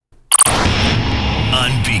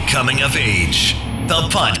Unbecoming of Age, the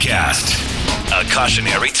podcast. A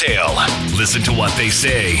cautionary tale. Listen to what they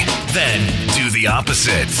say, then do the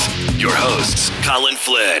opposite. Your hosts, Colin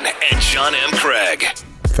Flynn and John M. Craig.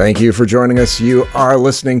 Thank you for joining us. You are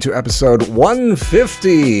listening to episode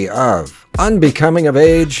 150 of Unbecoming of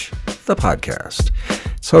Age, the podcast.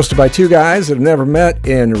 It's hosted by two guys that have never met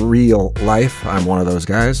in real life. I'm one of those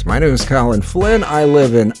guys. My name is Colin Flynn. I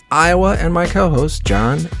live in Iowa, and my co-host,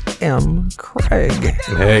 John M. Craig.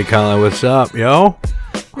 Hey, Colin, what's up, yo?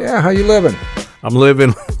 Yeah, how you living? I'm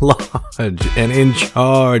living large and in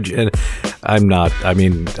charge, and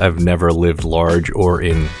I've never lived large or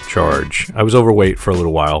in charge. I was overweight for a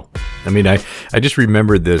little while. I just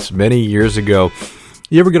remembered this many years ago.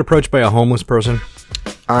 You ever get approached by a homeless person?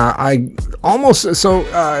 I'd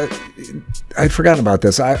forgotten about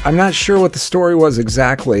this. I'm not sure what the story was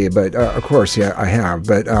exactly, but of course, yeah, I have.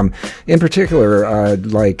 But in particular,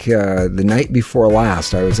 the night before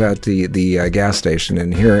last, I was at the gas station,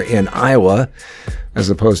 and here in Iowa, as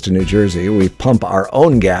opposed to New Jersey, we pump our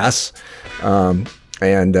own gas. So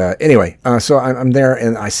I'm there,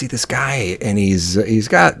 and I see this guy, and he's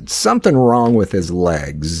got something wrong with his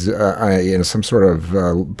legs, some sort of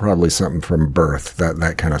probably something from birth,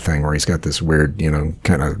 that kind of thing, where he's got this weird,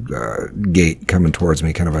 kind of gait coming towards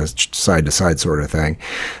me, kind of a side to side sort of thing,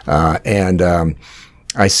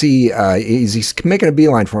 I see he's making a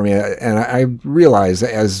beeline for me, and I realize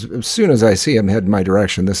as soon as I see him head in my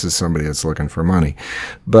direction, this is somebody that's looking for money.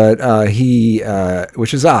 But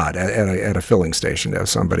which is odd at a filling station to have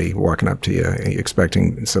somebody walking up to you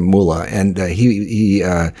expecting some moolah. And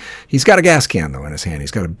he's got a gas can though in his hand.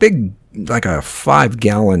 He's got a big, like a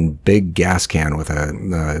 5-gallon big gas can with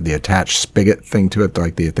the attached spigot thing to it,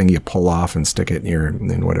 like the thing you pull off and stick it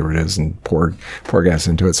in whatever it is and pour gas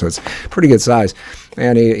into it. So it's pretty good size.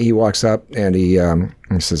 And he walks up and he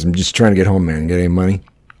says, "I'm just trying to get home, man. Get any money?"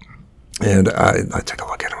 And I take a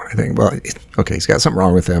look at him and I think, well, okay, he's got something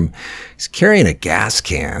wrong with him. He's carrying a gas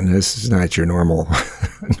can. This is not your normal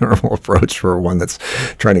approach for one that's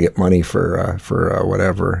trying to get money for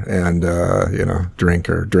whatever, and drink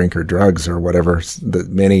or drugs or whatever that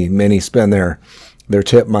many spend their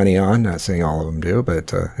tip money on. Not saying all of them do,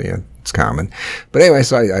 but it's common. But anyway,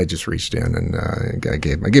 so I just reached in and I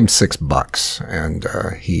gave him $6, and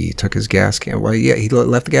he took his gas can. Well, yeah, he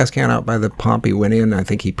left the gas can out by the pump. He went in. I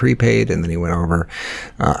think he prepaid, and then he went over.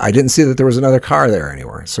 I didn't see that there was another car there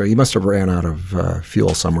anywhere, so he must have ran out of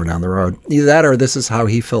fuel somewhere down the road. Either that, or this is how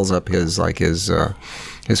he fills up his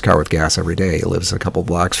car with gas every day. He lives a couple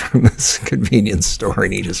blocks from this convenience store,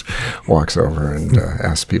 and he just walks over and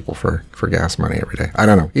asks people for gas money every day. I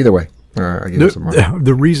don't know. Either way. I give him some money.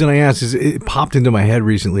 The reason I asked is it popped into my head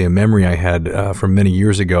recently, a memory I had from many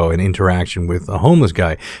years ago, an interaction with a homeless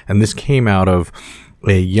guy. And this came out of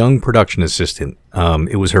a young production assistant.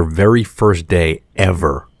 It was her very first day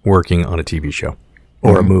ever working on a TV show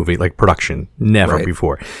or a movie, like production, never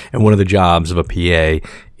before. And one of the jobs of a PA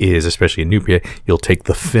is, especially a new PA, you'll take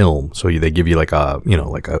the film. So they give you like a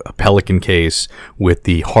Pelican case with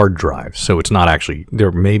the hard drive. So it's not actually,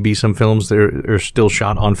 there may be some films that are still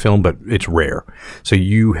shot on film, but it's rare. So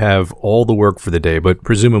you have all the work for the day, but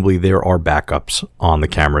presumably there are backups on the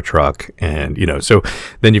camera truck. And, so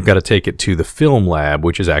then you've got to take it to the film lab,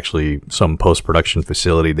 which is actually some post-production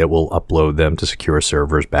facility that will upload them to secure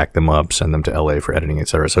servers, back them up, send them to LA for editing,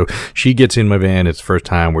 etc. So she gets in my van. It's the first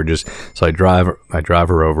time. I drive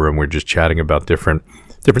her over, and we're just chatting about different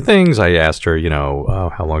things. I asked her,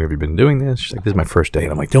 how long have you been doing this? She's like, "This is my first day."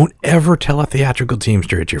 And I'm like, "Don't ever tell a theatrical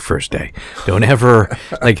teamster it's your first day. Don't ever,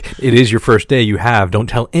 it is your first day don't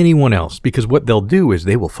tell anyone else, because what they'll do is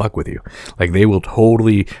they will fuck with you. Like, they will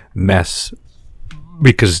totally mess,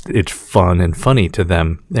 because it's fun and funny to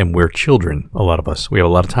them, and we're children, a lot of us. We have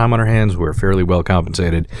a lot of time on our hands. We're fairly well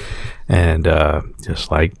compensated, and just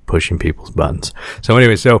like pushing people's buttons." So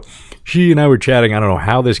anyway, she and I were chatting. I don't know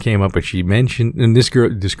how this came up, but she mentioned, and this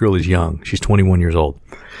girl is young. She's 21 years old.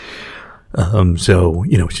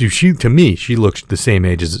 She to me, she looks the same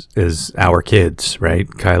age as our kids, right?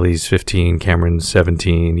 Kylie's 15, Cameron's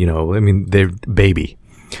 17, they're baby.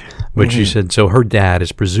 But she said, so her dad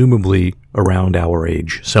is presumably around our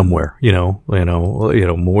age somewhere,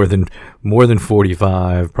 more than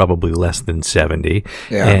 45, probably less than 70.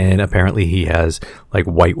 Yeah. And apparently he has like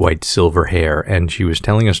white silver hair. And she was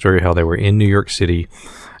telling a story how they were in New York City,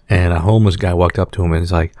 and a homeless guy walked up to him and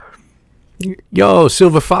was like, "Yo,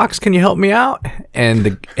 Silver Fox, can you help me out?"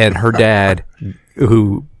 And her dad,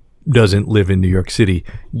 who doesn't live in New York City,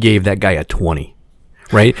 gave that guy a 20.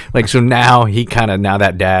 Right? Like, so now now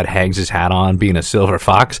that dad hangs his hat on being a silver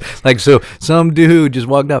fox. Like, so some dude just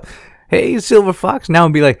walked up, hey, silver fox, now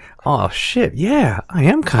and be like, oh shit, yeah, I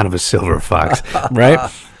am kind of a silver fox,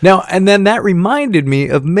 right? Now, and then that reminded me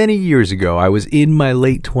of many years ago. I was in my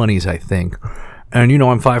late 20s, I think. And,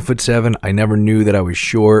 I'm 5'7". I never knew that I was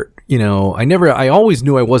short. I always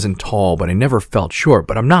knew I wasn't tall, but I never felt short.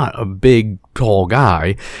 But I'm not a big, tall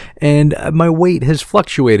guy. And my weight has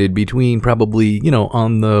fluctuated between probably,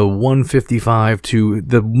 on the 155 to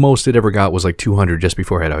the most it ever got was like 200 just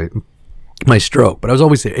before I had my stroke. But I was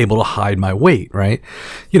always able to hide my weight, right?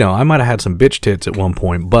 I might have had some bitch tits at one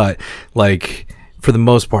point, but like, for the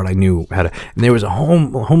most part, I knew how to. And there was a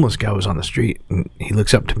homeless guy who was on the street, and he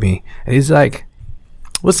looks up to me, and he's like,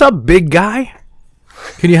 "What's up, big guy?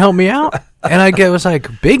 Can you help me out?" And I was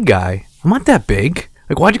like, "Big guy? I'm not that big.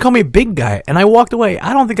 Like, why'd you call me a big guy?" And I walked away.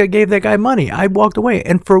 I don't think I gave that guy money. I walked away.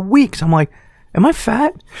 And for weeks, I'm like, am I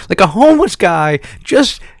fat? Like, a homeless guy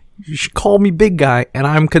just called me big guy, and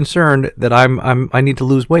I'm concerned that I need to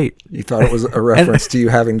lose weight. You thought it was a reference to you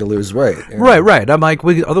having to lose weight. Right. I'm like,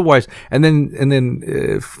 otherwise, and then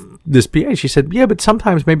this PA, she said, yeah, but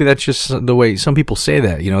sometimes maybe that's just the way some people say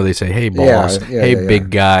that. They say, hey, boss,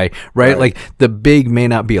 big guy, right? Like, the big may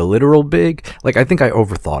not be a literal big. Like, I think I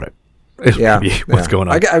overthought it. What's going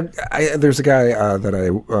on? There's a guy that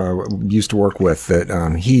I used to work with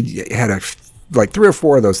that he had like 3 or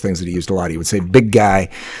 4 of those things that he used a lot. He would say big guy,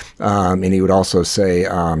 and he would also say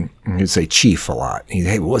he'd say chief a lot.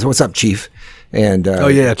 Hey, what's up, chief? And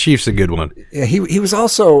chief's a good one. Yeah, he was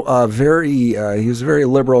also he was a very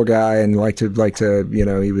liberal guy and liked to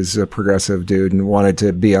he was a progressive dude and wanted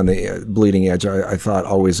to be on the bleeding edge. I thought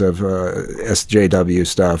always of SJW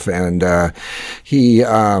stuff, and he.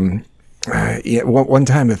 One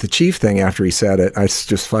time at the chief thing, after he said it, I was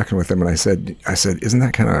just fucking with him, and I said, "Isn't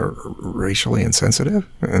that kind of racially insensitive?"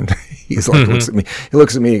 And he's like, looks at me. He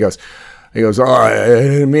looks at me. He goes, "Oh, I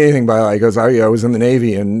didn't mean anything by that." He goes, "I was in the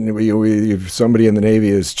Navy, and if somebody in the Navy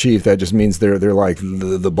is chief, that just means they're like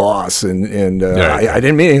the boss." And I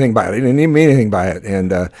didn't mean anything by it. I didn't even mean anything by it.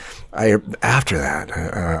 And after that,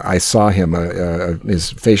 I saw him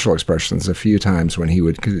his facial expressions a few times when he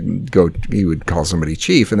would call somebody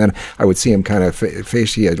chief, and then I would see him kind of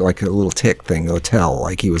he had like a little tick thing, a tell,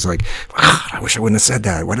 like he was like, I wish I wouldn't have said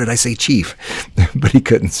that. Why did I say chief? But he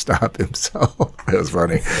couldn't stop himself. It was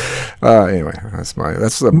funny. Anyway, that's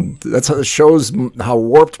how it shows how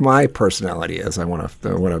warped my personality is. I want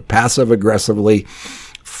to passive aggressively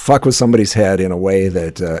fuck with somebody's head in a way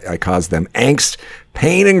that I cause them angst,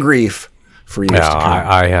 pain, and grief for years to come.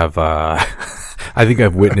 I have. I think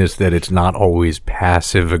I've witnessed that it's not always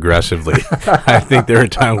passive aggressively. I think there are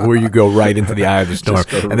times where you go right into the eye of the storm,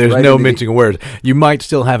 and there's no mincing of words. You might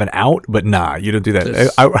still have an out, but nah, you don't do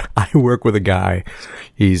that. I work with a guy.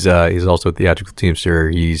 He's also a theatrical teamster.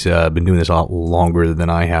 He's been doing this a lot longer than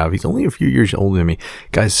I have. He's only a few years older than me.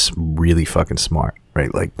 Guy's really fucking smart,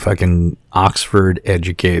 right? Like fucking Oxford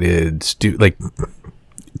educated, like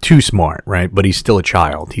too smart, right? But he's still a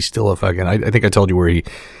child. He's still a fucking. I think I told you where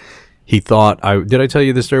he thought. Did I tell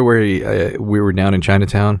you the story where we were down in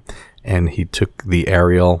Chinatown and he took the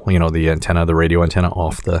aerial, the antenna, the radio antenna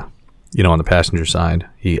off the. On the passenger side,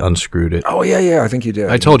 he unscrewed it. Oh, yeah, I think you did.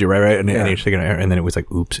 I told you, right? And he's taking it, and then it was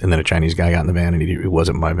like, oops. And then a Chinese guy got in the van, and it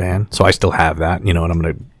wasn't my van. So I still have that, and I'm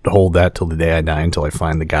going to hold that till the day I die until I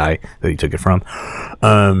find the guy that he took it from.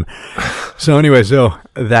 So anyway,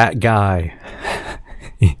 that guy,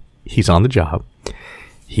 he's on the job.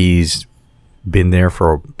 He's been there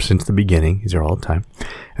since the beginning. He's there all the time.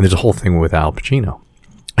 And there's a whole thing with Al Pacino.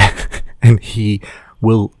 And he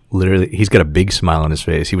will... Literally, he's got a big smile on his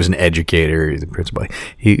face. He was an educator. He's a principal.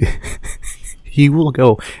 He will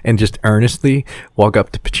go and just earnestly walk up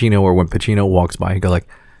to Pacino, or when Pacino walks by, he go like,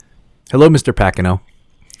 "Hello, Mr. Pacino,"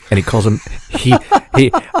 and he calls him. He.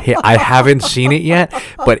 I haven't seen it yet,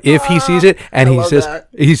 but if he sees it and he says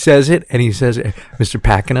it, Mr.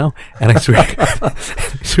 Pacino, and I swear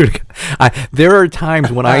to God, there are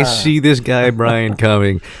times when I see this guy Brian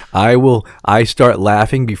coming, I start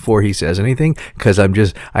laughing before he says anything, because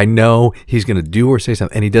I know he's gonna do or say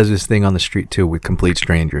something, and he does this thing on the street too with complete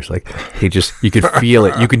strangers. Like you can feel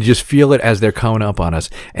it. You can just feel it as they're coming up on us,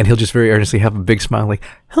 and he'll just very earnestly have a big smile, like,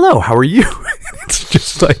 "Hello, how are you?" It's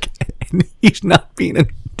just like. And he's not being a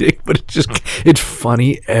dick, but it's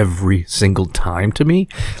funny every single time to me.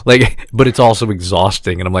 Like, but it's also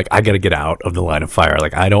exhausting, and I'm like, I gotta get out of the line of fire.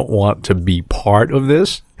 Like, I don't want to be part of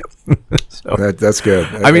this. So, that's good.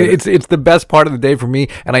 I mean, it's the best part of the day for me,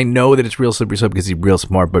 and I know that it's real slippery slope because he's real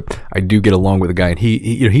smart. But I do get along with the guy, and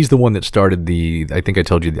he's the one that started the. I think I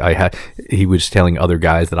told you he was telling other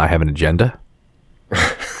guys that I have an agenda.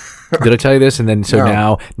 Did I tell you this? And then so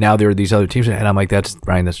No. now there are these other teams, and I'm like, that's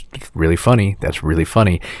Brian. That's really funny. That's really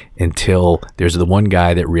funny. Until there's the one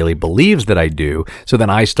guy that really believes that I do. So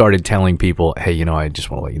then I started telling people, hey, I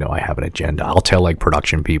just want to let you know I have an agenda. I'll tell like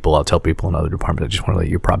production people. I'll tell people in other departments. I just want to let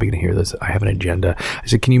you're probably going to hear this. I have an agenda. I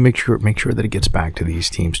said, can you make sure that it gets back to these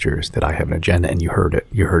Teamsters that I have an agenda? And you heard it.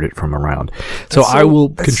 You heard it from around. So I will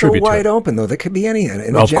contribute. So wide to it. open though. That could be any.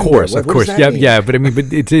 Of course. Yeah. But I mean,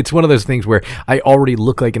 it's one of those things where I already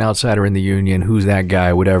look like an outsider in the union. Who's that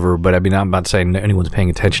guy? Whatever. But I mean, I'm not saying anyone's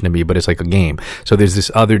paying attention to me, but it's like a game. So there's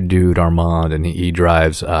this other dude, Armand, and he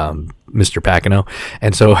drives Mr. Pacino,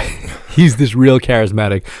 and so he's this real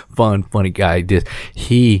charismatic, fun, funny guy.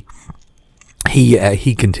 He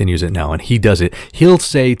continues it now, and he does it. He'll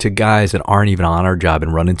say to guys that aren't even on our job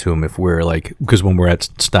and run into him if we're like, because when we're at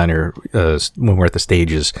Steiner, when we're at the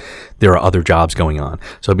stages, there are other jobs going on.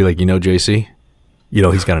 So I'll be like, JC,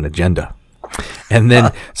 he's got an agenda. And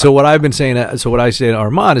then, so what I've been saying, so what I say to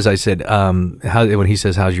Armand is, I said, when he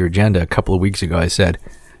says, how's your agenda? A couple of weeks ago, I said,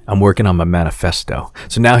 I'm working on my manifesto.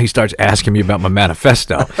 So now he starts asking me about my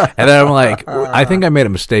manifesto. And then I'm like, I think I made a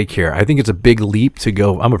mistake here. I think it's a big leap to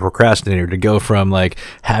go. I'm a procrastinator, to go from like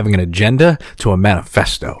having an agenda to a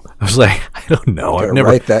manifesto. I was like, I don't know. You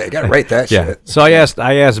gotta write that shit. So I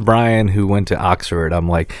asked Brian, who went to Oxford, I'm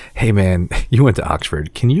like, hey man, you went to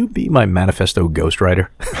Oxford. Can you be my manifesto ghostwriter?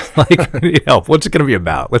 Like, help. What's it going to be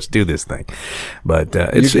about? Let's do this thing. But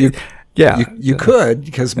You could,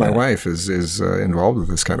 because my wife is involved with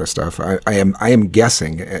this kind of stuff. I am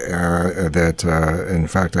guessing that in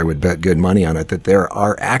fact I would bet good money on it that there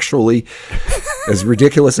are actually, as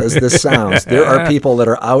ridiculous as this sounds, there are people that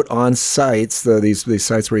are out on sites, these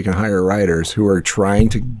sites where you can hire writers, who are trying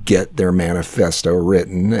to get their manifesto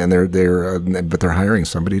written, and but they're hiring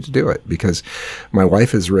somebody to do it, because my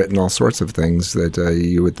wife has written all sorts of things that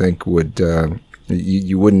you would think would.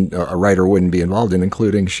 You wouldn't, a writer wouldn't be involved in,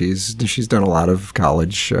 including she's done a lot of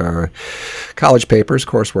college papers,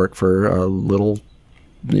 coursework for little,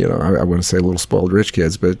 I wouldn't say little spoiled rich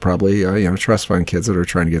kids, but probably trust fund kids that are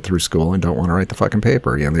trying to get through school and don't want to write the fucking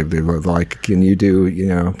paper. They're like, can you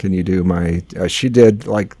do my? She did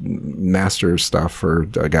like master's stuff for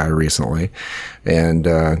a guy recently,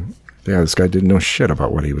 and. This guy didn't know shit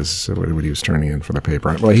about what he was turning in for the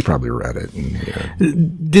paper. Well, he probably read it.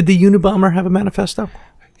 And, Did the Unabomber have a manifesto?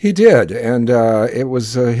 He did, and it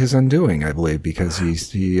was his undoing, I believe, because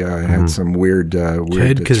he had some weird Ted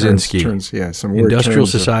Kaczynski, some weird Industrial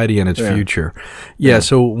Society and its future. Yeah.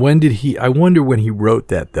 So when did he? I wonder when he wrote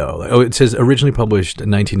that though. Oh, it says originally published in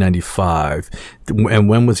 1995, and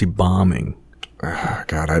when was he bombing?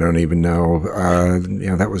 God, I don't even know.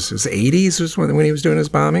 That was his 80s was when he was doing his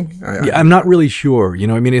bombing. I'm not really sure.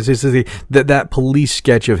 I mean, it's that police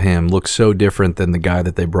sketch of him looks so different than the guy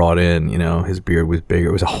that they brought in. His beard was bigger.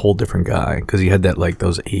 It was a whole different guy because he had that like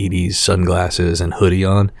those 80s sunglasses and hoodie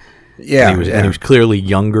on. Yeah, and he was clearly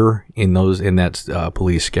younger in that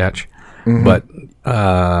police sketch. Mm-hmm. But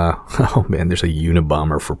oh man, there's a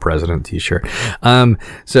Unabomber for president t-shirt.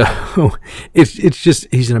 So it's just,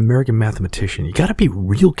 he's an American mathematician. You got to be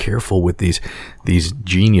real careful with these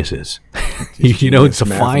geniuses. It's a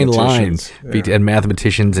fine line and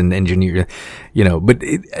mathematicians and engineers. But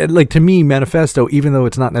like to me, manifesto, even though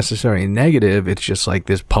it's not necessarily negative, it's just like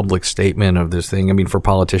this public statement of this thing. I mean, for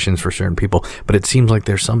politicians, for certain people, but it seems like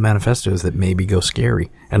there's some manifestos that maybe go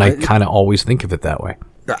scary, and I kind of always think of it that way.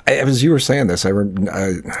 As you were saying this, a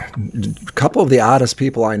couple of the oddest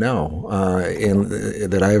people I know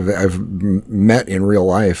that I've met in real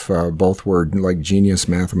life, both were like genius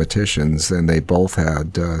mathematicians, and they both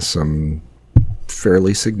had some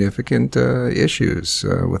fairly significant issues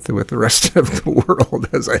with the rest of the world.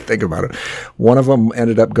 As I think about it, one of them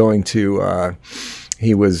ended up going to.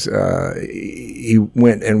 He went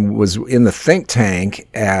and was in the think tank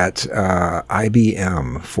at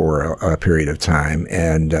IBM for a period of time,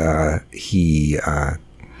 and he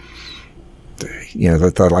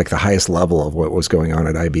like the highest level of what was going on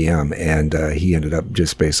at IBM, and he ended up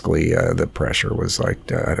just basically the pressure was like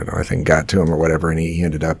I don't know, I think got to him or whatever, and he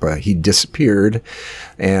ended up he disappeared,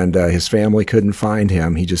 and his family couldn't find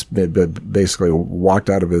him. He just basically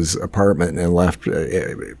walked out of his apartment and left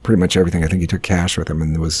pretty much everything. I think he took cash with him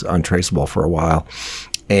and was untraceable for a while.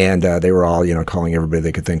 And they were all, calling everybody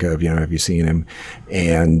they could think of, have you seen him?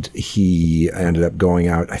 And he ended up going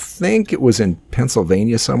out, I think it was in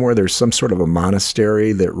Pennsylvania somewhere. There's some sort of a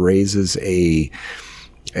monastery that raises a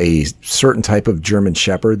a certain type of German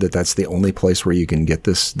Shepherd, that's the only place where you can get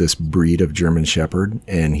this breed of German Shepherd.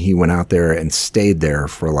 And he went out there and stayed there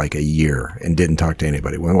for like a year and didn't talk to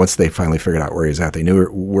anybody. Once they finally figured out where he was at, they knew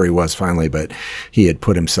where he was finally, but he had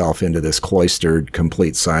put himself into this cloistered,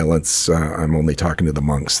 complete silence, I'm only talking to the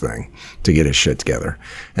monks thing to get his shit together.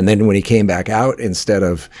 And then when he came back out, instead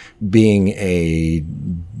of being a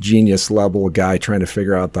genius level guy trying to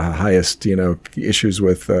figure out the highest, issues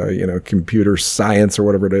with, computer science or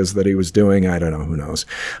whatever it is that he was doing. I don't know, who knows.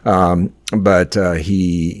 But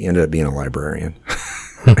he ended up being a librarian.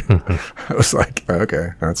 I was like, okay,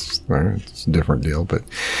 that's all right, it's a different deal. But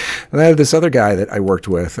and I had this other guy that I worked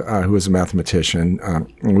with who was a mathematician.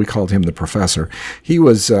 And we called him the professor. He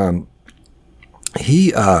was...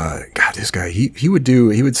 this guy, he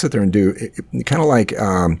would sit there and do kind of like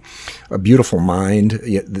A Beautiful Mind.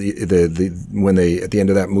 When they, at the end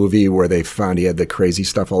of that movie where they found he had the crazy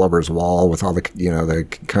stuff all over his wall with all the, the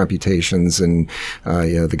computations, and,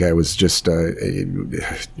 the guy was just,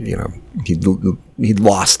 he'd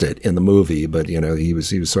lost it in the movie, but, he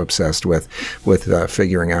was so obsessed with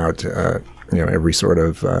figuring out, every sort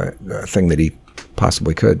of, thing that he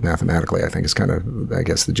possibly could mathematically, I think is kind of, I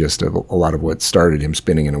guess, the gist of a lot of what started him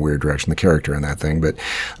spinning in a weird direction, the character in that thing. But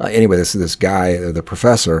anyway, this guy, the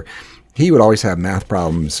professor, he would always have math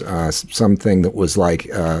problems, something that was like,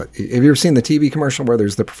 have you ever seen the TV commercial where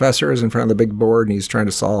there's the professor is in front of the big board and he's trying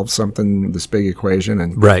to solve something, this big equation?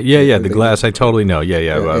 And right, the glass, I totally know.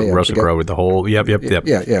 Russell Crowe with the whole, yep.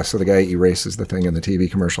 Yeah, so the guy erases the thing in the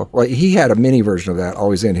TV commercial. Well, he had a mini version of that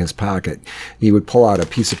always in his pocket. He would pull out a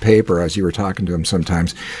piece of paper as you were talking to him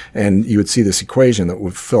sometimes, and you would see this equation that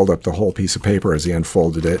would filled up the whole piece of paper as he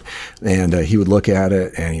unfolded it, and he would look at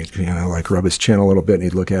it, and he'd, like rub his chin a little bit, and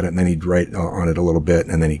he'd look at it, and then he'd write on it a little bit,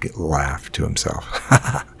 and then he'd laugh to himself.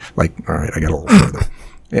 Like, all right, I got a little further.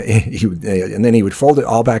 And then he would fold it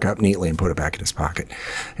all back up neatly and put it back in his pocket.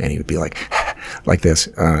 And he would be like this.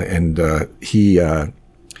 The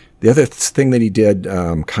other thing that he did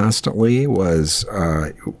constantly was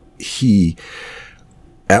at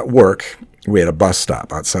work, we had a bus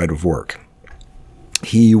stop outside of work.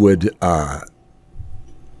 He would, at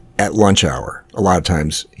lunch hour, a lot of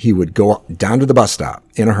times, he would go down to the bus stop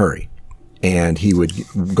in a hurry. And he would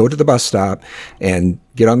go to the bus stop and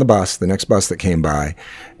get on the bus, the next bus that came by,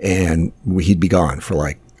 and he'd be gone for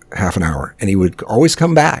like half an hour. And he would always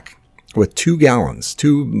come back with 2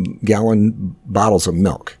 gallon bottles of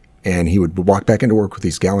milk. And he would walk back into work with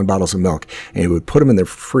these gallon bottles of milk, and he would put them in the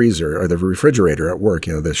freezer or the refrigerator at work,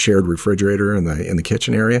 the shared refrigerator in the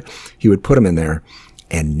kitchen area. He would put them in there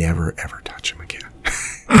and never, ever touch them again.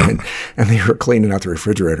 And they were cleaning out the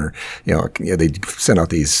refrigerator. They'd send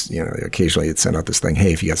out these, occasionally it'd send out this thing,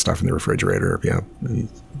 hey, if you got stuff in the refrigerator,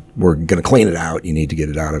 we're going to clean it out. You need to get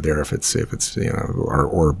it out of there if it's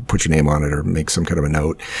or put your name on it or make some kind of a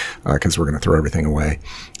note, because we're going to throw everything away.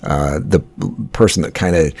 The person that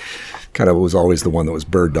kind of was always the one that was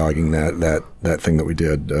bird dogging that thing that we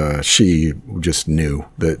did. She just knew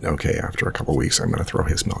that, okay, after a couple of weeks, I'm going to throw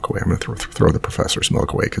his milk away. I'm going to throw the professor's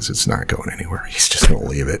milk away because it's not going anywhere. He's just going to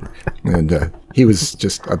leave it. And he was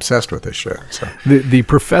just obsessed with this shit. So the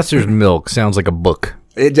professor's milk sounds like a book.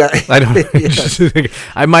 I don't. Yes.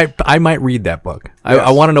 I might read that book. Yes.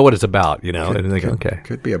 I want to know what it's about.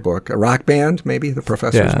 Could be a book, a rock band, maybe The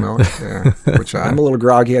Professor's Milk. Yeah, which I'm a little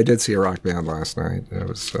groggy. I did see a rock band last night. I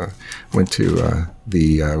went to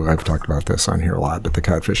I've talked about this on here a lot, but the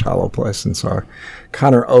Codfish Hollow place, and saw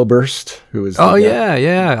Conor Oberst, who is.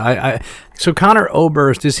 So Conor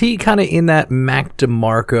Oberst, is he kind of in that Mac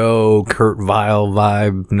DeMarco, Kurt Weill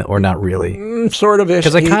vibe, or not really? Sort of ish.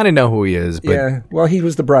 Because I kind of know who he is. But yeah, well, he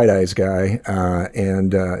was the Bright Eyes guy,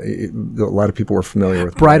 and a lot of people were familiar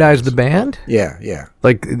with Bright Eyes, the band. Yeah.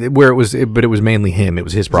 Like where it was, but it was mainly him. It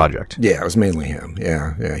was his project. Yeah, it was mainly him.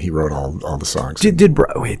 Yeah. He wrote all the songs. Did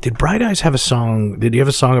Bright Eyes have a song? Did he have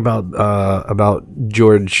a song about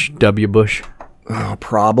George W. Bush? Oh,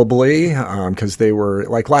 probably, because they were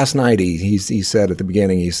like last night. He said at the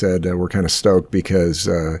beginning, he said we're kind of stoked because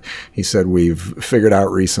he said we've figured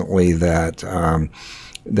out recently that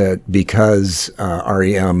because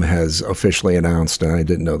REM has officially announced, and I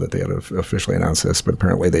didn't know that they had officially announced this, but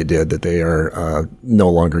apparently they did, that they are no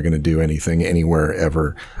longer going to do anything anywhere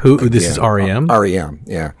ever. This is REM? REM,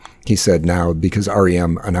 yeah. He said now, because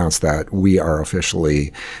REM announced that, we are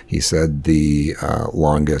officially, he said, the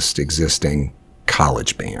longest existing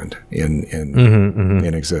college band in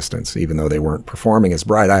existence, even though they weren't performing as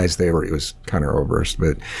Bright Eyes. It was Conor Oberst,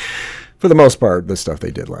 but for the most part, the stuff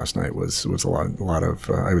they did last night was a lot of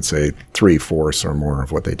I would say 3/4 or more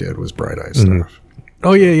of what they did was Bright Eyes stuff.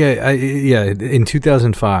 Oh yeah. In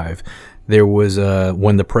 2005, there was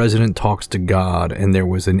When the President Talks to God, and there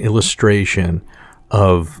was an illustration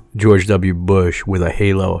of George W. Bush with a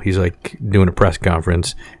halo. He's like doing a press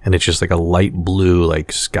conference, and it's just like a light blue,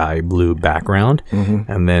 like sky blue background,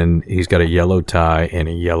 and then he's got a yellow tie and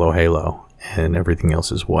a yellow halo, and everything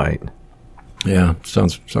else is white. Yeah,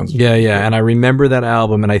 sounds. Yeah. And I remember that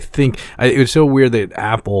album, and I think it was so weird that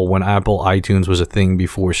when Apple iTunes was a thing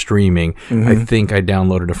before streaming, I think I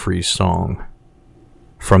downloaded a free song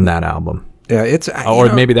from that album. Yeah, it's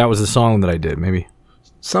maybe that was the song that I did. Maybe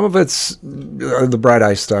some of it's the Bright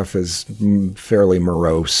Eye stuff is fairly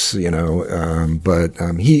morose,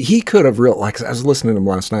 but he could have like I was listening to him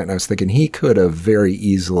last night and I was thinking he could have very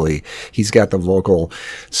easily. He's got the vocal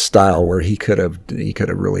style where he could have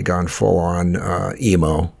really gone full on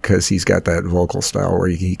emo, because he's got that vocal style where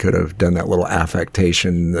he could have done that little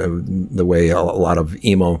affectation the way a lot of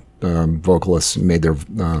emo vocalists made their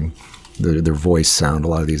voice sound. A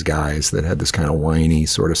lot of these guys that had this kind of whiny,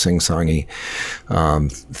 sort of sing-songy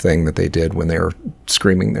thing that they did when they were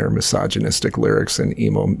screaming their misogynistic lyrics in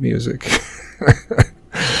emo music.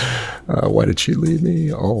 Why did she leave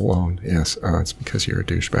me all alone? Yes, it's because you're a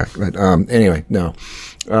douchebag. But anyway, no,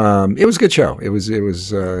 it was a good show. It was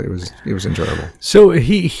enjoyable. So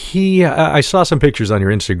I saw some pictures on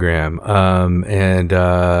your Instagram, and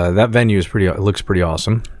that venue is looks pretty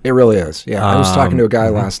awesome. It really is. Yeah, I was talking to a guy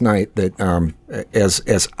last night that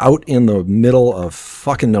as out in the middle of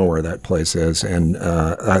fucking nowhere that place is, and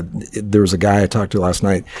there was a guy I talked to last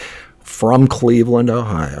night from Cleveland,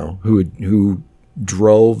 Ohio, who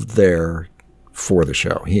drove there for the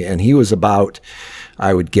show. He was about,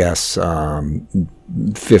 I would guess,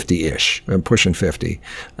 50-ish, pushing 50,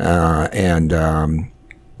 and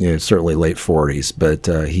certainly late 40s. But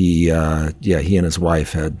he and his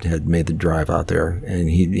wife had made the drive out there, and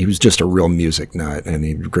he was just a real music nut, and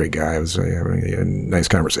he was a great guy. I was having a nice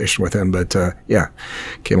conversation with him, but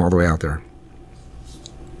came all the way out there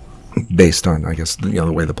based on, I guess,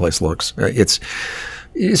 the way the place looks.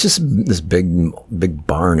 It's just this big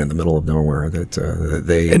barn in the middle of nowhere that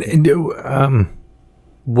they.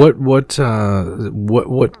 What?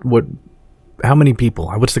 How many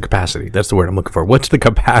people? What's the capacity? That's the word I'm looking for. What's the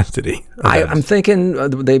capacity? I'm thinking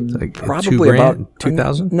they like probably about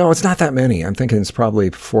 2,000. No, it's not that many. I'm thinking it's probably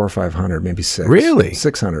 400 or 500, maybe 600. Really?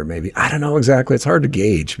 600, maybe. I don't know exactly. It's hard to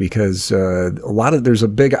gauge because there's a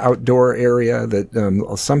big outdoor area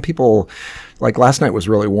that some people. Like last night was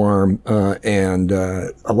really warm, and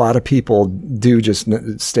a lot of people do just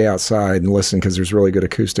stay outside and listen because there's really good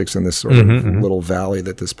acoustics in this sort of little valley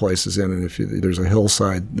that this place is in. And there's a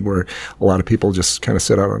hillside where a lot of people just kind of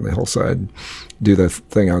sit out on the hillside, do the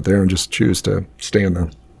thing out there, and just choose to stay in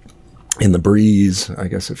the breeze, I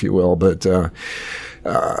guess, if you will. But I'm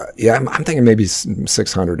thinking maybe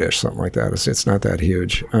 600-ish, something like that. It's not that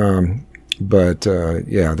huge. But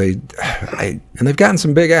they've gotten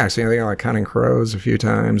some big acts. They got like Counting Crows a few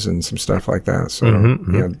times and some stuff like that.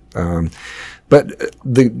 So but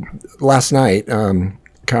last night,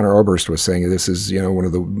 Connor Oberst was saying this is one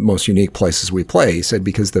of the most unique places we play. He said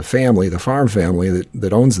because the farm family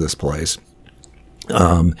that owns this place.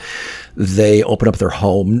 They open up their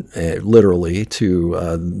home literally to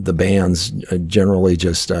the bands. Generally,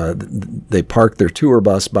 just they park their tour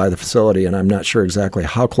bus by the facility, and I'm not sure exactly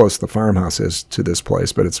how close the farmhouse is to this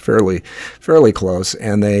place, but it's fairly close.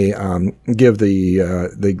 And they give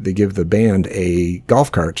the band a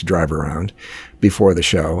golf cart to drive around before the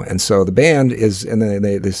show, and so the band is, and then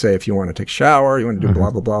they say if you want to take a shower, you want to do blah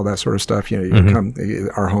blah blah, that sort of stuff, you come.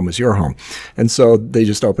 Our home is your home, and so they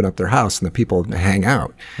just open up their house and the people hang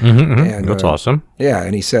out. And that's awesome. Yeah,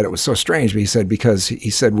 and he said it was so strange, but he said because he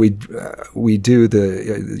said we do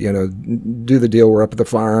the do the deal. We're up at the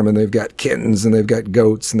farm and they've got kittens and they've got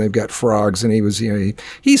goats and they've got frogs, and he was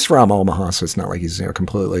he's from Omaha, so it's not like he's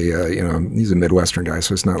completely he's a Midwestern guy,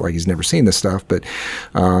 so it's not like he's never seen this stuff, but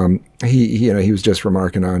he was just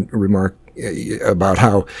remarking about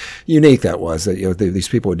how unique that was, that these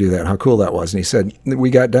people would do that and how cool that was. And he said we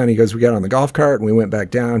got done. He goes, we got on the golf cart and we went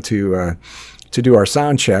back down to do our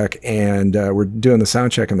sound check, and we're doing the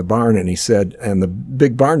sound check in the barn. And he said, and the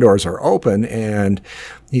big barn doors are open, and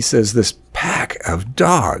he says this pack of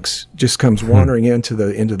dogs just comes wandering into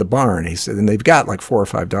the barn. He said, and they've got like 4 or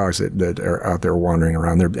 5 dogs that are out there wandering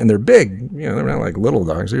around. They're big, they're not like little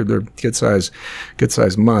dogs. They're good size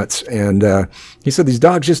mutts. And he said these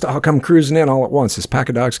dogs just all come cruising in all at once. This pack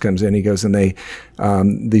of dogs comes in. He goes, and they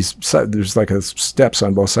there's like steps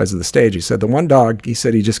on both sides of the stage. He said the one dog, he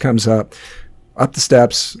said he just comes up the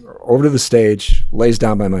steps, over to the stage, lays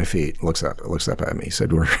down by my feet, looks up at me. He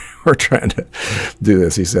said, we're trying to do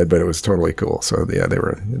this. He said, but it was totally cool. So yeah, they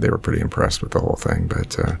were pretty impressed with the whole thing.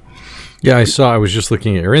 But Yeah, I was just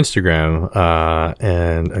looking at your Instagram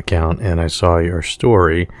and account, and I saw your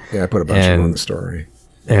story. Yeah, I put a bunch of them on the story.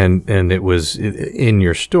 And it was in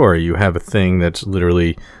your story. You have a thing that's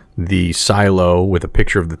literally the silo with a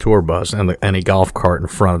picture of the tour bus and a golf cart in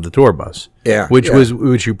front of the tour bus. Yeah,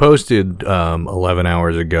 which you posted 11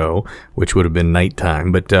 hours ago, which would have been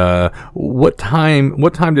nighttime. But what time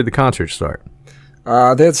did the concert start?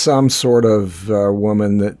 That's some sort of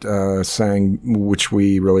woman that sang, which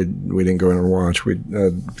we didn't go in and watch.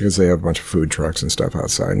 Because they have a bunch of food trucks and stuff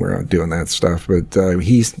outside, and we're out doing that stuff. But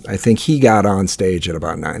I think he got on stage at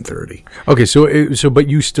about 9:30. Okay, but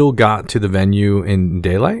you still got to the venue in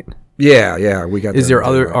daylight? Yeah, we got.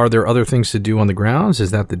 Are there other things to do on the grounds? Is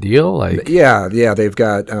that the deal? Like, yeah, they've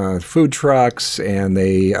got food trucks, and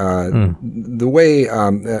they the way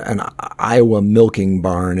an Iowa milking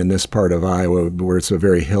barn in this part of Iowa, where it's a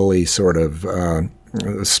very hilly sort of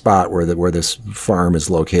spot where this farm is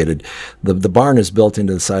located. The barn is built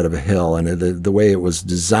into the side of a hill, and the way it was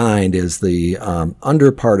designed is the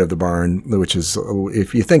under part of the barn, which is,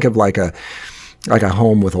 if you think of like a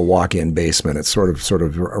home with a walk-in basement. It's sort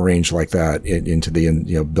of arranged like that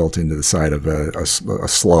built into the side of a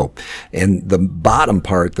slope. And the bottom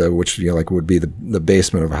part, which would be the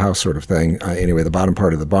basement of a house sort of thing. Anyway, the bottom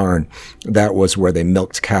part of the barn, that was where they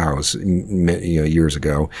milked cows, years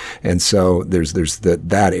ago. And so there's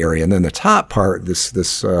that area, and then the top part,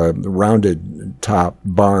 this rounded top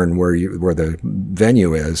barn where the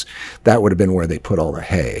venue is, that would have been where they put all the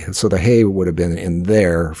hay. So the hay would have been in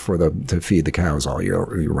there to feed the cows all year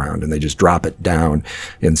round, and they just drop it down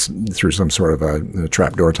through some sort of a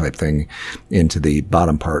trapdoor type thing into the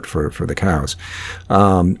bottom part for the cows.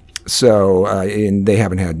 And they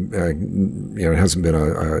haven't had, it hasn't been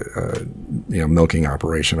a milking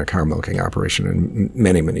operation, a cow milking operation in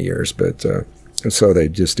many, many years, but so they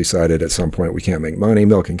just decided at some point, we can't make money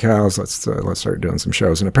milking cows. Let's start doing some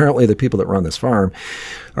shows. And apparently, the people that run this farm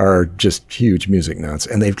are just huge music nuts,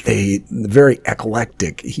 and they very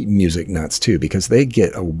eclectic music nuts too, because they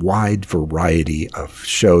get a wide variety of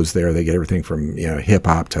shows there. They get everything from hip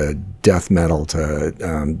hop to death metal to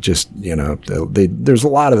there's a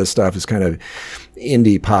lot of the stuff is kind of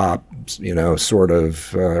indie pop, sort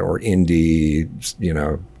of or indie,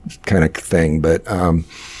 kind of thing, but.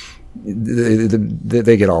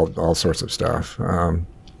 They get all sorts of stuff. They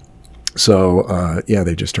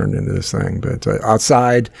just turned into this thing. But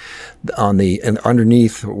outside, and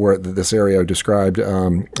underneath where this area described,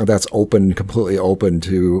 that's open, completely open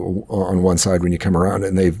to on one side when you come around,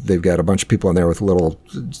 and they've got a bunch of people in there with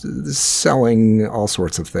selling all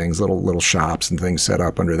sorts of things, little shops and things set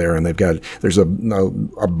up under there, and there's a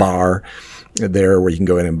bar there where you can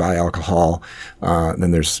go in and buy alcohol. And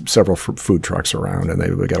then there's several food trucks around, and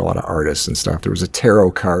they've got a lot of artists and stuff. There was a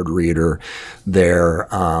tarot card reader there.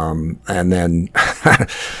 And then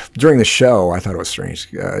during the show, I thought it was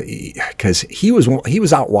strange because he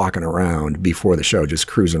was out walking around before the show, just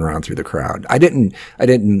cruising around through the crowd. I didn't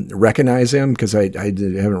recognize him because I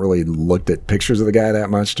haven't really looked at pictures of the guy that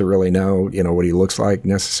much to really know, what he looks like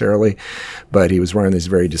necessarily. But he was wearing these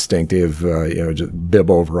very distinctive, just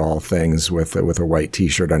bib overall things with a white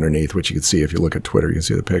T-shirt underneath, which you can see if you look at Twitter. You can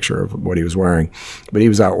see the picture of what he was wearing. But he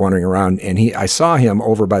was out wandering around, and I saw him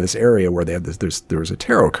over by this area where they had there was a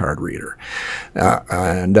tarot card reader,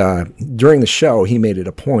 and during the show, he made it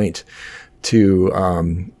a point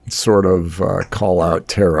to sort of call out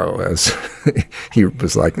tarot as he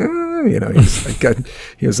was like. He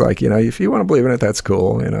was like, if you want to believe in it, that's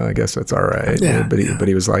cool. I guess that's all right. Yeah, but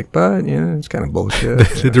he was like, it's kind of bullshit.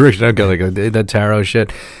 The direction I've got, that tarot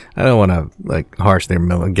shit. I don't want to harsh their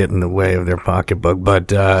mill and get in the way of their pocketbook, but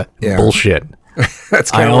bullshit.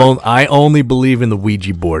 That's I only believe in the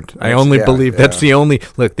Ouija board. I only believe that's the only.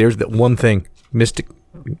 Look, there's that one thing, mystic.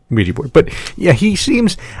 Ouija board. But yeah, he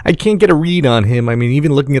seems, I can't get a read on him. I mean,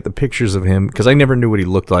 even looking at the pictures of him, because I never knew what he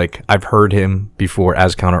looked like. I've heard him before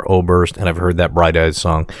as Conor Oberst, and I've heard that Bright Eyes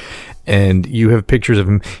song. And you have pictures of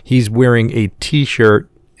him. He's wearing a T-shirt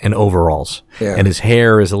and overalls. Yeah. And his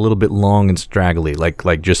hair is a little bit long and straggly,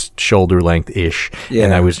 like just shoulder length-ish. Yeah.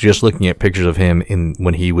 And I was just looking at pictures of him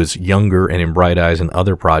when he was younger and in Bright Eyes and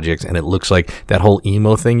other projects, and it looks like that whole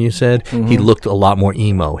emo thing you said, he looked a lot more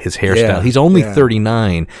emo, his hairstyle. He's only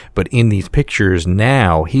 39, but in these pictures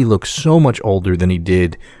now, he looks so much older than he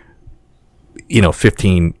did,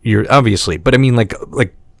 15 years, obviously. But I mean, like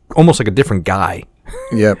almost like a different guy.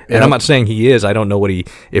 Yep. And I'm not saying he is. I don't know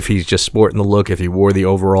if he's just sporting the look, if he wore the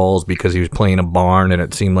overalls because he was playing a barn and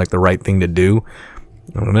it seemed like the right thing to do.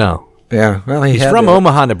 I don't know. Yeah. Well, he's from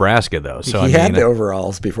Omaha, Nebraska, though. So he had the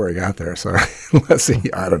overalls before he got there. So let's see.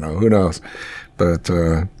 I don't know. Who knows? But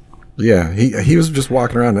Yeah, he was just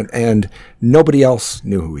walking around, and nobody else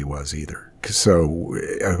knew who he was either. So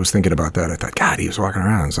I was thinking about that. I thought, God, he was walking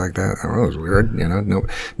around. It's like that. Oh, it was weird.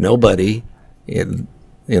 Nobody in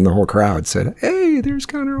the whole crowd said, "Hey, there's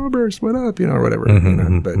Conor Oberst. What up?" Or whatever.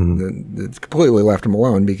 But it completely left him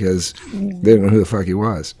alone because they didn't know who the fuck he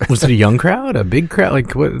was. Was it a young crowd, a big crowd?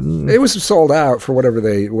 Like what? It was sold out for whatever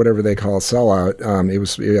they call a sellout.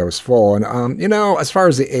 It was full, and as far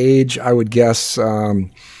as the age, I would guess.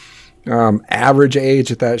 Average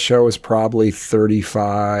age at that show was probably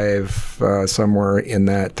 35, somewhere in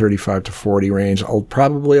that 35 to 40 range.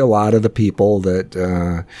 Probably a lot of the people that,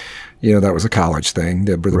 that was a college thing,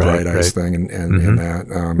 the Bright Eyes thing, and that.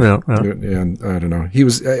 And I don't know. He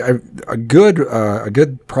was a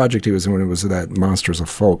good project. He was in when it was that Monsters of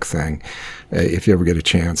Folk thing. If you ever get a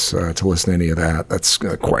chance to listen to any of that, that's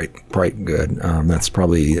quite good. That's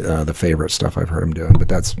probably the favorite stuff I've heard him doing. But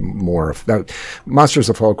that's more of that. Monsters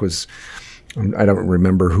of Folk was. I don't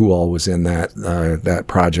remember who all was in that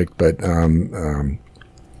project, but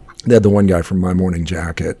they had the one guy from My Morning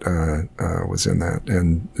Jacket was in that,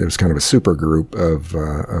 and it was kind of a super group of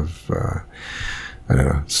I don't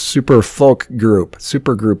know, super group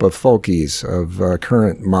of folkies, of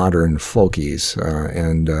current modern folkies,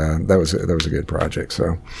 and that was a good project.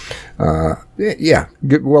 So, yeah,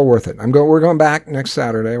 well worth it. We're going back next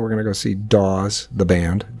Saturday. We're going to go see Dawes, the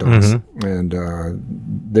band, Dawes, and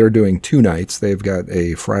they're doing 2 nights. They've got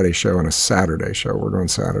a Friday show and a Saturday show. We're going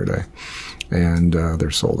Saturday. And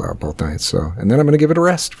they're sold out both nights. So, and then I'm going to give it a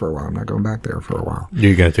rest for a while. I'm not going back there for a while.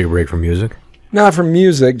 You're going to take a break from music? Not from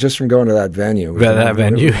music, just from going to that venue. That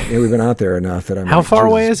venue? We've been out there enough that I'm. How far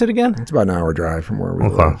away is it again? It's about an hour drive from where we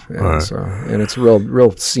live. And, and it's a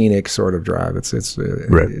real scenic sort of drive. It's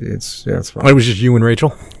fun. It was just you and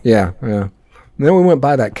Rachel? Yeah. And then we went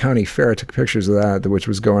by that county fair, took pictures of that, which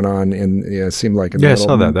was going on it seemed like I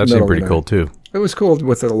saw that. That seemed pretty cool too. It was cool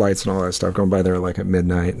with the lights and all that stuff, going by there like at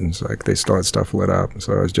midnight, and it's like they still had stuff lit up.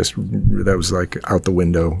 So I was that was like out the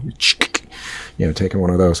window, taking one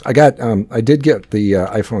of those. I did get the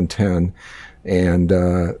iPhone 10,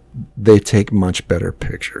 and they take much better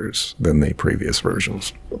pictures than the previous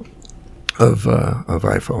versions of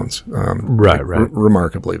iPhones. Right.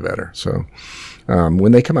 Remarkably better. So.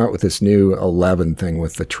 When they come out with this new 11 thing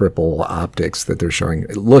with the triple optics that they're showing,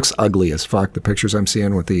 it looks ugly as fuck. The pictures I'm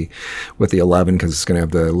seeing with the 11, because it's going to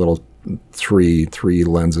have the little three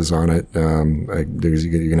lenses on it. You're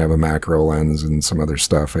going to have a macro lens and some other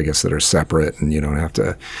stuff, I guess, that are separate, and you don't have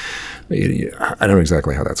to. I don't know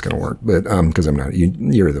exactly how that's going to work, but because I'm not,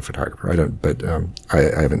 you're the photographer. I don't, but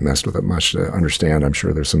I haven't messed with it much to understand. I'm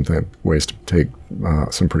sure there's some ways to take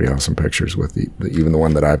some pretty awesome pictures with even the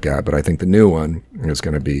one that I've got. But I think the new one is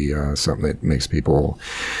going to be something that makes people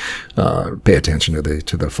pay attention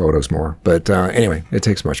to the photos more. But anyway, it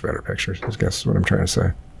takes much better pictures. I guess is what I'm trying to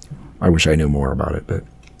say. I wish I knew more about it, but.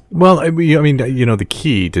 Well, I mean, the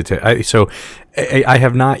key to so I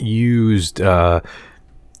have not used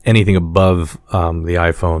anything above the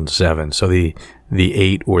iPhone 7, so the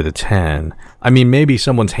 8 or the 10. I mean, maybe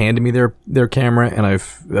someone's handed me their camera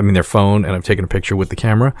and their phone, and I've taken a picture with the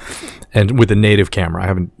camera and with the native camera. I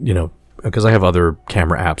haven't, because I have other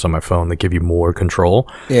camera apps on my phone that give you more control.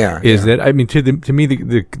 That, I mean, to me,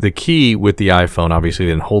 the key with the iPhone,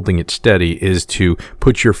 obviously, and holding it steady is to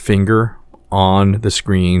put your finger on the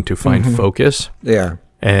screen to find focus. Yeah.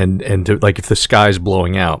 And to, like, if the sky's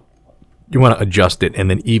blowing out, you want to adjust it and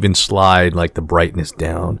then even slide like the brightness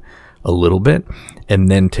down a little bit and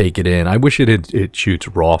then take it in. I wish it shoots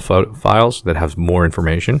raw files that have more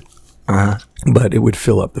information, but it would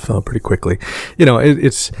fill up the phone pretty quickly.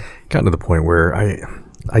 It's gotten to the point where I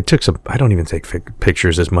don't even take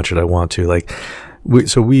pictures as much as I want to. Like,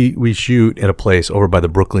 we shoot at a place over by the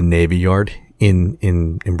Brooklyn Navy Yard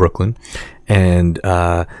in Brooklyn, and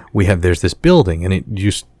there's this building, and it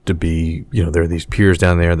used to be, there are these piers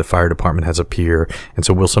down there. The fire department has a pier, and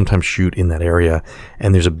so we'll sometimes shoot in that area.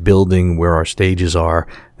 And there's a building where our stages are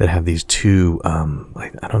that have these two,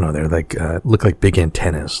 they're like look like big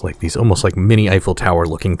antennas, like these almost like mini Eiffel Tower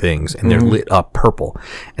looking things, and they're lit up purple.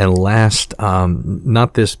 And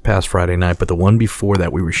not this past Friday night, but the one before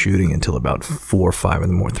that, we were shooting until about 4 or 5 in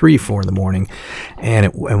the morning, 3, 4 in the morning, and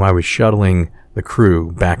I was shuttling the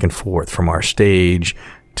crew back and forth from our stage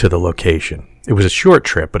to the location. It was a short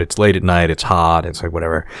trip, but it's late at night, it's hot, it's like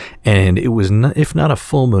whatever. And it was, if not a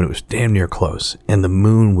full moon, it was damn near close. And the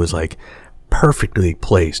moon was like perfectly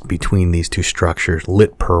placed between these two structures,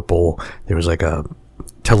 lit purple. There was like a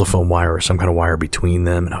telephone wire or some kind of wire between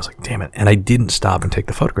them. And I was like, damn it. And I didn't stop and take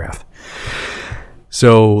the photograph.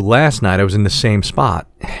 So last night I was in the same spot.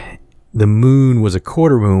 the moon was a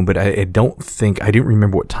quarter moon, but I didn't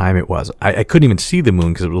remember what time it was. I couldn't even see the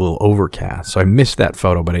moon because it was a little overcast. So I missed that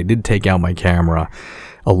photo, but I did take out my camera,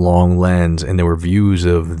 a long lens, and there were views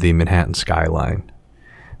of the Manhattan skyline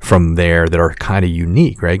from there that are kind of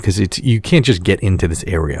unique, right? Because you can't just get into this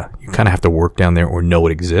area. You kind of have to work down there or know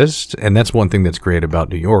it exists. And that's one thing that's great about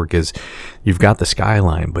New York is you've got the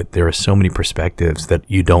skyline, but there are so many perspectives that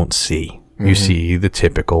you don't see. You see the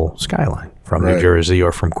typical skyline from New Jersey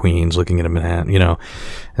or from Queens looking at a Manhattan,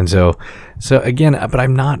 And so again, but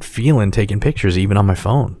I'm not feeling taking pictures even on my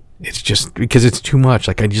phone. It's just because it's too much.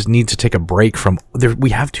 Like I just need to take a break from there. We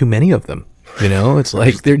have too many of them. It's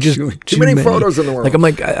like they're just too many photos in the world. Like I'm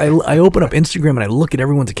like I open up Instagram and I look at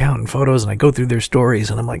everyone's account and photos and I go through their stories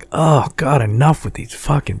and I'm like, oh God, enough with these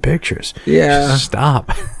fucking pictures. Yeah, just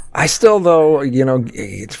stop. I still, though,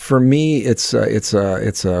 for me, it's a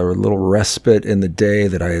little respite in the day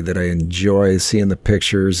that I enjoy seeing the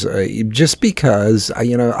pictures, just because I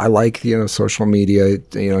like social media.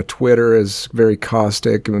 Twitter is very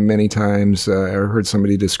caustic many times. I heard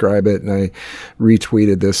somebody describe it, and I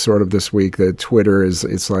retweeted this week that Twitter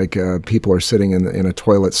it's like people are sitting in a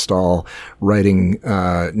toilet stall writing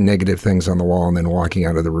negative things on the wall and then walking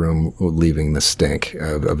out of the room, leaving the stink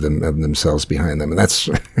of themselves behind them, and that's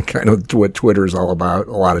kind of what Twitter is all about.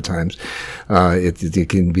 A lot of times, it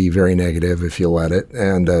can be very negative if you let it,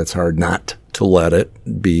 and it's hard not to let it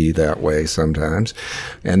be that way sometimes.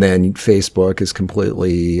 And then Facebook is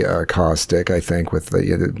completely caustic, I think, with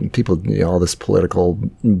the people, all this political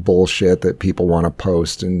bullshit that people want to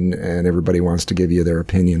post, and everybody wants to give you their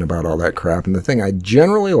opinion about all that crap. And the thing I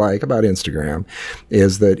generally like about Instagram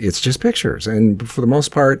is that it's just pictures. And for the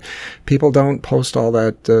most part, people don't post all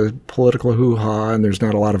that political hoo-ha, and there's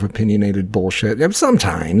not a lot of opinionated bullshit.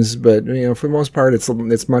 sometimes, but for the most part,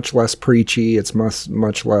 it's much less preachy. It's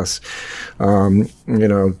much less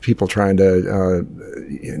people trying to,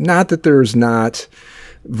 not that there's not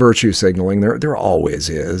virtue signaling, there always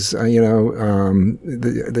is,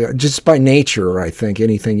 just by nature, I think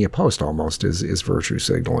anything you post almost is virtue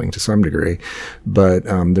signaling to some degree, but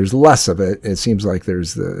there's less of it. It seems like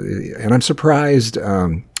and I'm surprised,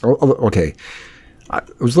 okay. I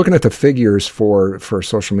was looking at the figures for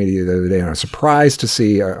social media the other day, and I was surprised to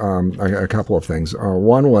see a couple of things.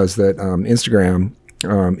 One was that Instagram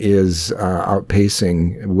is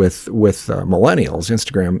outpacing with millennials.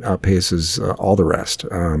 Instagram outpaces all the rest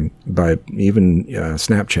by even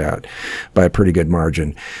Snapchat by a pretty good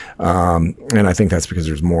margin, and I think that's because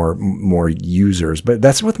there's more users. But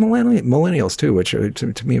that's with millennials too, which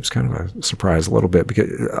to me it's kind of a surprise a little bit, because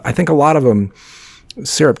I think a lot of them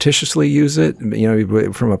surreptitiously use it,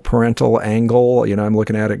 from a parental angle. I'm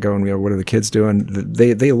looking at it going, what are the kids doing?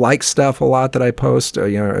 They like stuff a lot that I post,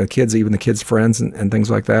 kids, even the kids' friends and things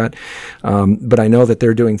like that. But I know that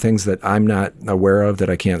they're doing things that I'm not aware of, that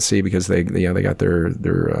I can't see, because they got their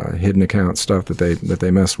hidden account stuff that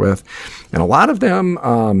they mess with. And a lot of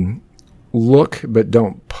them, look but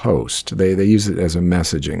don't post. They use it as a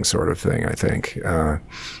messaging sort of thing, I think.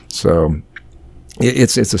 So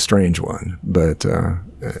it's a strange one, but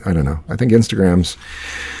I don't know. I think Instagram's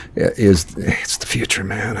it's the future,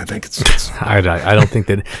 man. I think it's I don't think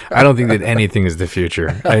that anything is the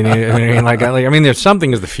future. I mean, there's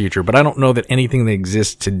something is the future, but I don't know that anything that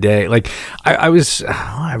exists today. Like I was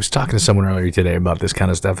talking to someone earlier today about this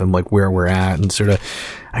kind of stuff and like where we're at, and sort of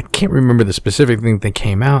I can't remember the specific thing that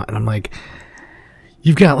came out, and I'm like,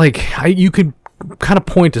 you've got you could kind of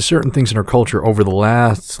point to certain things in our culture over the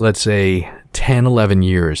last, let's say, 10, 11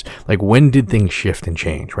 years. Like, when did things shift and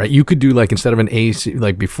change, right? You could do instead of an AC,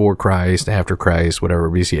 before Christ, after Christ, whatever,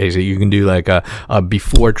 BC, AC, you can do a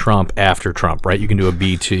before Trump, after Trump, right? You can do a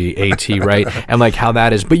BT, AT, right? And how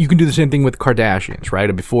that is, but you can do the same thing with Kardashians, right?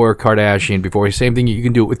 A before Kardashian, before, same thing, you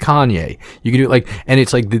can do it with Kanye. You can do it and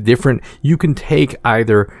it's the different, you can take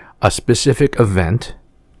either a specific event.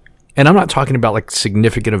 And I'm not talking about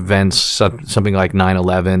significant events, something like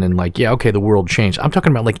 9/11 and okay, the world changed. I'm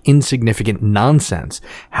talking about insignificant nonsense,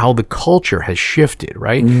 how the culture has shifted,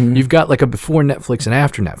 right? Mm-hmm. You've got a before Netflix and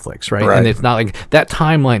after Netflix, right? And it's not that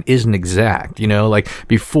timeline isn't exact,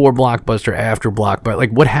 before Blockbuster, after Blockbuster.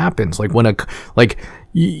 What happens? When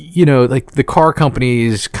the car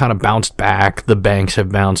companies kind of bounced back, the banks have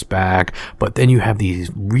bounced back, but then you have these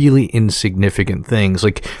really insignificant things.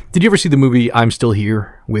 Did you ever see the movie I'm Still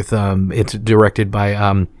Here with, it's directed by,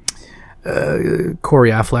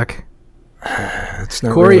 Corey Affleck? It's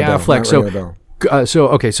not Corey Affleck.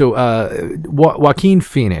 Joaquin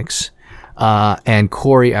Phoenix, and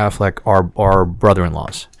Corey Affleck are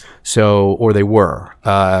brother-in-laws. Or they were.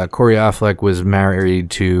 Corey Affleck was married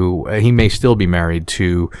to, he may still be married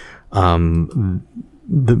to,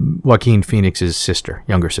 Joaquin Phoenix's sister,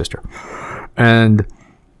 younger sister, and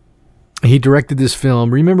he directed this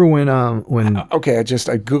film. Remember when okay, I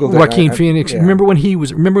googled Joaquin Phoenix. Yeah. Remember when he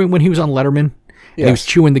was on Letterman? Yes. And he was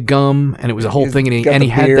chewing the gum, and it was a whole thing. And he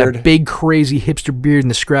had that big, crazy hipster beard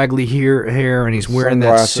and the scraggly hair, and he's wearing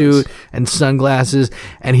that suit and sunglasses,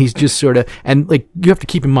 and he's just sort of, and like, you have to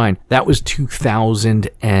keep in mind, that was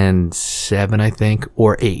 2007, I think,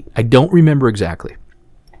 or 8. I don't remember exactly.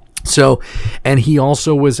 So, and he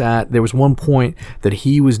also there was one point that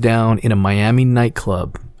he was down in a Miami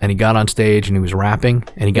nightclub, and he got on stage and he was rapping,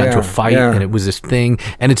 and he got into a fight, and it was this thing,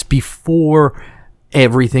 and it's before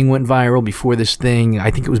everything went viral, before this thing.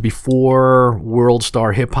 I think it was before World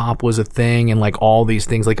Star Hip Hop was a thing, and like all these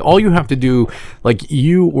things. Like, all you have to do, like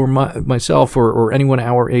you or myself or anyone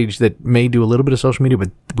our age that may do a little bit of social media, but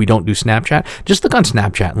we don't do Snapchat, just look on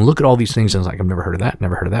Snapchat and look at all these things, and it's like, I've never heard of that,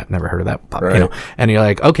 never heard of that, never heard of that. Right. You know, and you're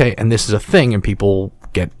like, okay, and this is a thing, and people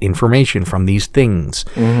get information from these things.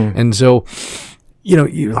 Mm-hmm. And so, you know,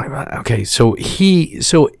 you're like, okay, so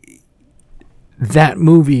that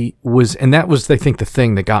movie was, and that was, I think, the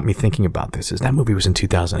thing that got me thinking about this, is that movie was in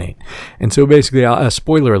 2008. And so basically, a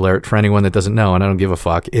spoiler alert for anyone that doesn't know, and I don't give a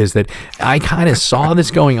fuck, is that I kind of saw this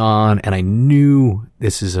going on, and I knew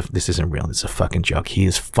this isn't real. This is a fucking joke. He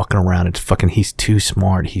is fucking around. He's too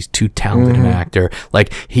smart. He's too talented an actor.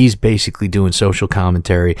 Like, he's basically doing social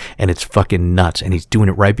commentary, and it's fucking nuts. And he's doing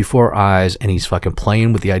it right before our eyes, and he's fucking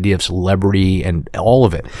playing with the idea of celebrity and all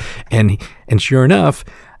of it. And sure enough,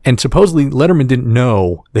 and supposedly Letterman didn't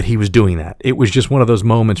know that he was doing that. It was just one of those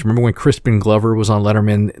moments. Remember when Crispin Glover was on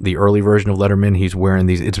Letterman, the early version of Letterman? He's wearing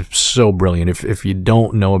these. It's so brilliant. If you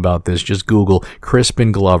don't know about this, just Google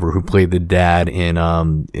Crispin Glover, who played the dad in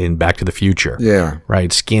Back to the Future. Yeah.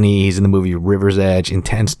 Right. Skinny. He's in the movie River's Edge.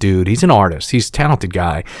 Intense dude. He's an artist. He's a talented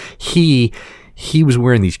guy. He was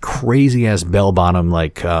wearing these crazy ass bell bottom,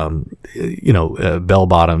 bell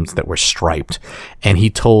bottoms that were striped. And he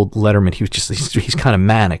told Letterman, he's kind of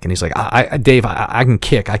manic. And he's like, Dave, I can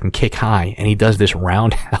kick high. And he does this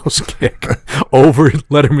roundhouse kick over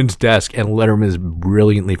Letterman's desk. And Letterman is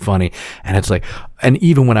brilliantly funny. And it's like, and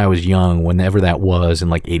even when I was young, whenever that was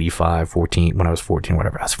in like 85, when I was 14,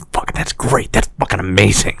 whatever, I was fucking, that's great. That's fucking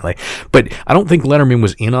amazing. Like, but I don't think Letterman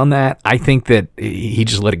was in on that. I think that he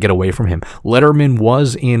just let it get away from him. Letterman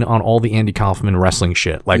was in on all the Andy Kaufman wrestling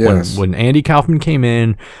shit. Like, yes. when Andy Kaufman came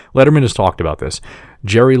in, Letterman has talked about this.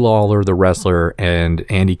 Jerry Lawler, the wrestler, and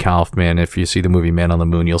Andy Kaufman. If you see the movie Man on the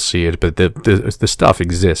Moon, you'll see it. But the stuff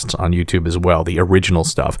exists on YouTube as well, the original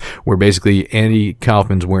stuff, where basically Andy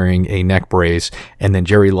Kaufman's wearing a neck brace, and then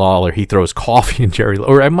Jerry Lawler, he throws coffee in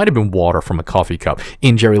or it might have been water from a coffee cup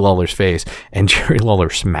in Jerry Lawler's face, and Jerry Lawler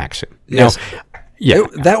smacks him. Yes. Now, yeah,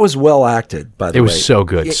 that was well acted, by the way. It was so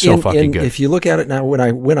good, fucking good. If you look at it now,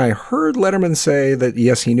 when I heard Letterman say that,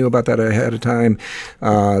 yes, he knew about that ahead of time,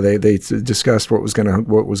 they discussed what was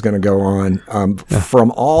gonna go on.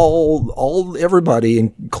 From everybody,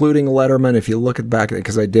 including Letterman. If you look back at it,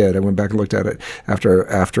 because I went back and looked at it after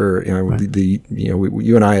right.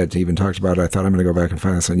 You and I had even talked about it. I thought, I'm going to go back and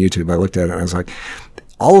find this on YouTube. I looked at it and I was like,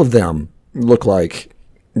 all of them look like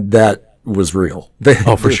that was real.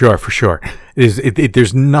 For sure.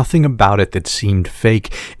 There's nothing about it that seemed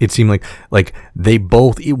fake. It seemed like they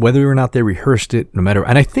both, whether or not they rehearsed it, no matter.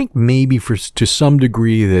 And I think maybe to some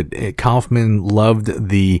degree that Kaufman loved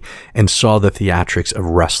and saw the theatrics of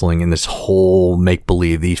wrestling and this whole make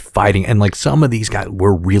believe, these fighting, and like some of these guys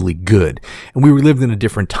were really good. And we lived in a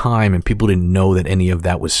different time, and people didn't know that any of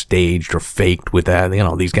that was staged or faked. With that,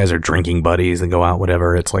 these guys are drinking buddies and go out,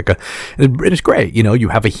 whatever. It's like it's great. You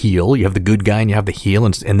have a heel, you have the good guy, and you have the heel,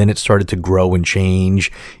 and then it started to grow and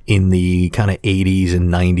change in the kind of 80s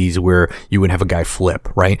and 90s, where you would have a guy flip,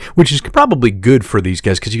 right? Which is probably good for these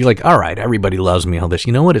guys, because you're like, all right, everybody loves me, all this.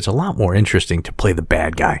 You know what? It's a lot more interesting to play the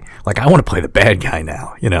bad guy. Like, I want to play the bad guy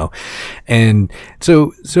now, And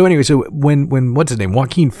so anyway, so when what's his name,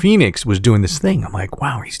 Joaquin Phoenix was doing this thing, I'm like,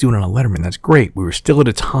 wow, he's doing it on Letterman. That's great. We were still at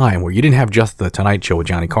a time where you didn't have just the Tonight Show with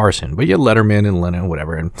Johnny Carson, but you had Letterman and Leno,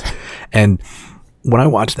 whatever. And when I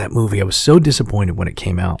watched that movie, I was so disappointed when it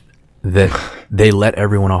came out that they let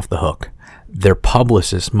everyone off the hook. Their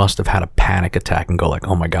publicist must have had a panic attack and go like,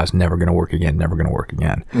 oh my God, it's never going to work again, never going to work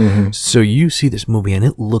again. Mm-hmm. So you see this movie and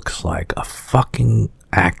it looks like a fucking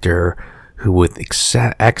actor who with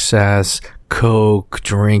excess, coke,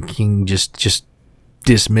 drinking, just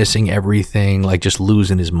dismissing everything, like just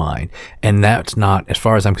losing his mind. And that's not, as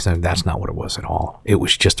far as I'm concerned, that's not what it was at all. It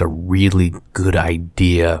was just a really good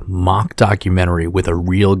idea, mock documentary with a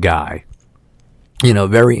real guy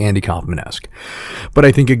Very Andy Kaufman-esque. But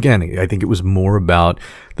I think it was more about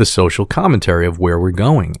the social commentary of where we're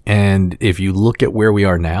going. And if you look at where we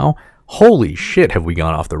are now, holy shit, have we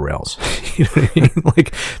gone off the rails? You know what I mean?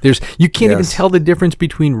 Like, you can't even tell the difference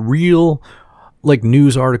between real, like,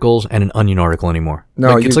 news articles and an Onion article anymore.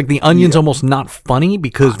 No, it's like the Onion's almost not funny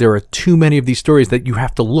because there are too many of these stories that you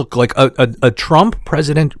have to look like a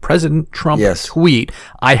President Trump tweet.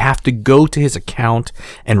 I have to go to his account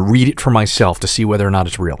and read it for myself to see whether or not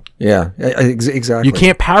it's real. Yeah, exactly. You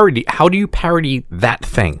can't parody. How do you parody that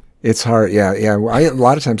thing? It's hard, yeah. A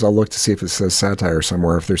lot of times I'll look to see if it says satire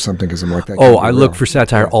somewhere, if there's something, because I'm like that. Oh, I look for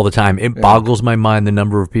satire all the time. It boggles my mind the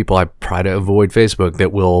number of people, I try to avoid Facebook,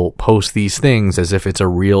 that will post these things as if it's a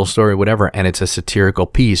real story, whatever, and it's a satirical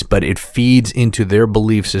piece, but it feeds into their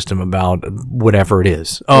belief system about whatever it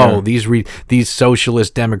is. Oh, these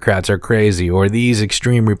socialist Democrats are crazy, or these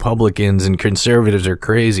extreme Republicans and conservatives are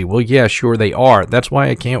crazy. Well, yeah, sure they are. That's why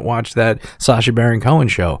I can't watch that Sacha Baron Cohen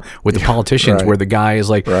show with the politicians where the guy is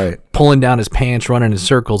like, pulling down his pants, running in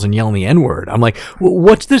circles, and yelling the N-word. I'm like,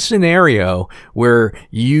 what's the scenario where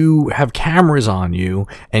you have cameras on you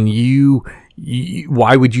and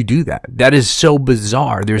why would you do that? That is so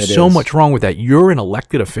bizarre. There's so much wrong with that. You're an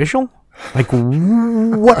elected official? Like,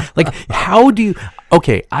 what? Like, how do you...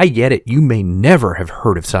 Okay, I get it. You may never have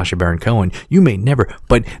heard of Sacha Baron Cohen. You may never,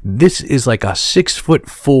 but this is like a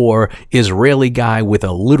 6'4" Israeli guy with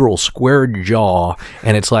a literal square jaw,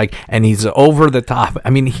 and it's like, and he's over the top. I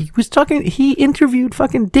mean, he interviewed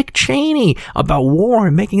fucking Dick Cheney about war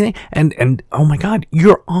and making, and oh my God,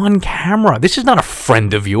 you're on camera. This is not a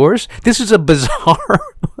friend of yours. This is a bizarre.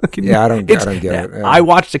 I don't get it. Yeah. I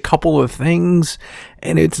watched a couple of things,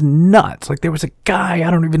 and it's nuts. Like, there was a guy, I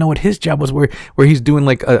don't even know what his job was, where he's doing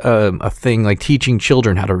like a thing like teaching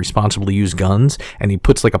children how to responsibly use guns, and he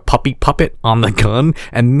puts like a puppy puppet on the gun,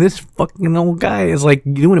 and this fucking old guy is like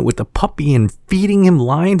doing it with the puppy and feeding him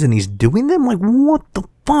lines, and he's doing them. Like, what the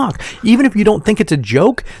fuck? Even if you don't think it's a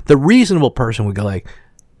joke, the reasonable person would go like,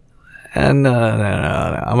 no,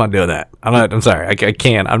 I'm not doing that. I'm sorry. I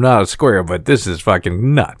can't. I'm not a square, but this is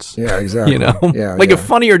fucking nuts. Yeah, exactly. If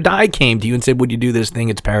Funny or Die came to you and said, would you do this thing?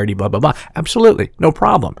 It's parody, blah, blah, blah. Absolutely. No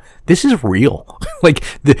problem. This is real. Like,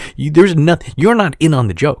 there's nothing. You're not in on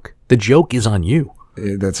the joke. The joke is on you.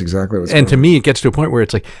 That's exactly what's going on. And to me, it gets to a point where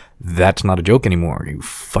it's like, that's not a joke anymore. You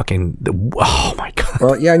fucking, oh my God.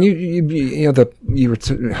 Well, yeah, and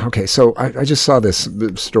okay, so I just saw this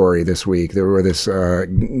story this week. There were this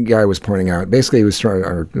guy was pointing out, basically he was trying,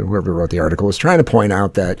 or whoever wrote the article was trying to point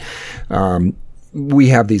out that we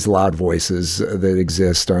have these loud voices that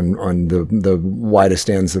exist on the widest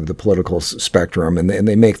ends of the political spectrum, and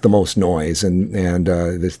they make the most noise, and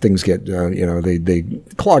the things get they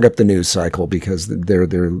clog up the news cycle because they're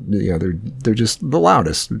just the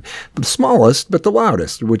loudest, the smallest but the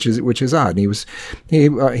loudest, which is odd. And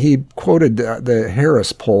he quoted the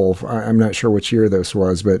Harris poll. I'm not sure which year this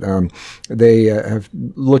was, but they have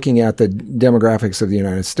looking at the demographics of the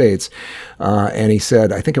United States, and he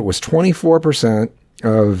said I think it was 24%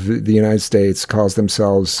 of the United States calls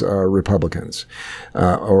themselves Republicans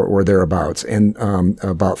or thereabouts, and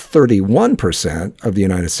about 31% of the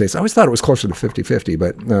United States, I always thought it was closer to 50-50,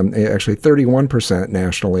 but actually 31%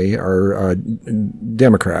 nationally are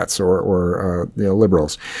Democrats or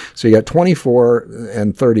liberals. So you got 24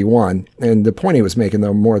 and 31, and the point he was making,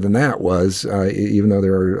 though, more than that was, even though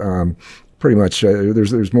there are pretty much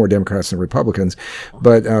there's more Democrats than Republicans,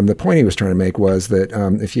 but the point he was trying to make was that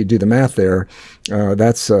if you do the math there,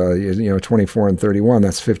 that's 24 and 31,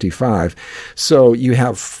 that's 55. So you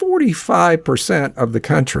have 45% of the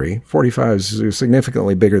country. 45 is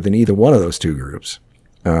significantly bigger than either one of those two groups.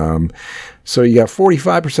 So you got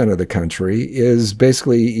 45% of the country is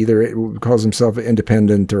basically either calls themselves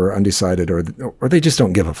independent or undecided, or they just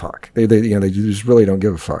don't give a fuck. They just really don't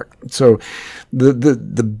give a fuck. So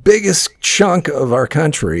the biggest chunk of our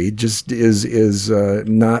country just is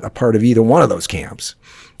not a part of either one of those camps.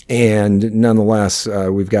 And nonetheless,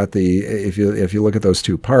 we've got if you look at those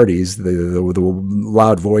two parties, the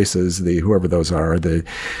loud voices, whoever those are, the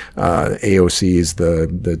AOCs,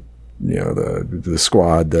 the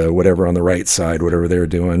squad, the whatever on the right side, whatever they're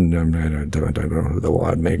doing. I don't know who the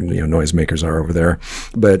loud noisemakers are over there,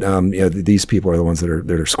 but these people are the ones that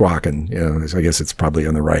are squawking. So I guess it's probably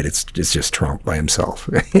on the right. It's just Trump by himself.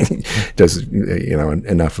 He does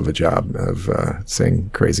enough of a job of saying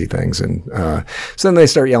crazy things, and so then they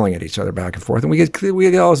start yelling at each other back and forth, and we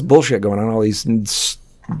get all this bullshit going on, all these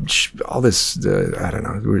all this. I don't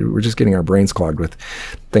know. We're just getting our brains clogged with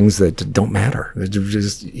things that don't matter. They're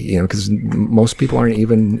just, because most people aren't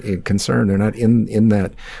even concerned. They're not in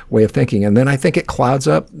that way of thinking. And then I think it clouds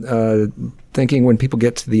up thinking when people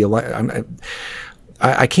get to the election.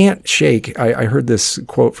 I can't shake. I heard this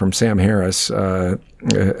quote from Sam Harris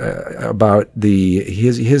about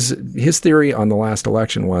his theory on the last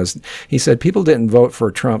election was, he said people didn't vote for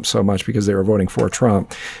Trump so much because they were voting for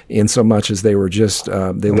Trump, in so much as they were just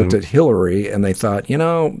they looked at Hillary and they thought,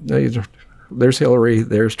 there's Hillary,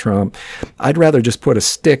 there's Trump. I'd rather just put a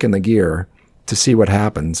stick in the gear to see what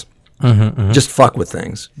happens. Just fuck with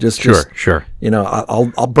things. Sure.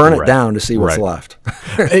 I'll burn it down to see what's left.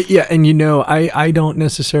 Yeah, and I don't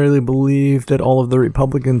necessarily believe that all of the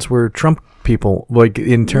Republicans were Trump people, like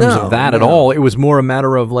in terms of that at all. It was more a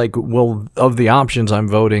matter of like, well, of the options, I'm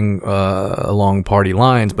voting along party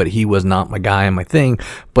lines, but he was not my guy and my thing.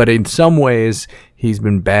 But in some ways, he's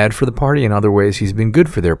been bad for the party. In other ways, he's been good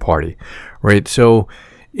for their party, right? So,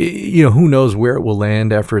 who knows where it will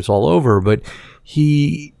land after it's all over, but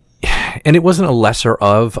and it wasn't a lesser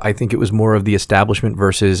of, I think it was more of the establishment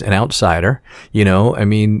versus an outsider, I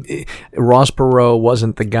mean, Ross Perot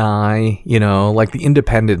wasn't the guy, like the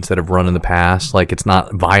independents that have run in the past, like it's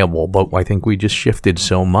not viable, but I think we just shifted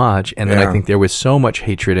so much. And then I think there was so much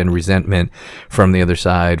hatred and resentment from the other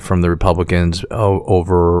side, from the Republicans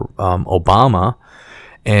over Obama.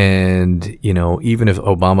 And, even if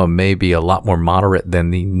Obama may be a lot more moderate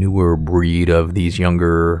than the newer breed of these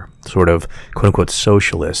younger sort of quote unquote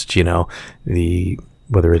socialists,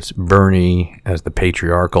 whether it's Bernie as the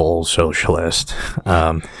patriarchal socialist,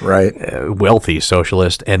 wealthy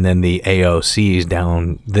socialist, and then the AOCs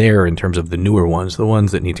down there in terms of the newer ones, the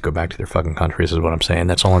ones that need to go back to their fucking countries is what I'm saying.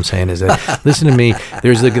 That's all I'm saying is that, listen to me,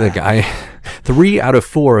 there's the guy, 3 out of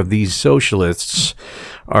 4 of these socialists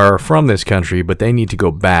are from this country, but they need to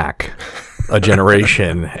go back a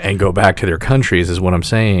generation and go back to their countries is what I'm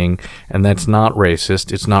saying. And that's not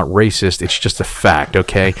racist. It's not racist. It's just a fact,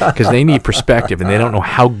 okay? Because they need perspective and they don't know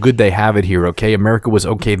how good they have it here, okay? America was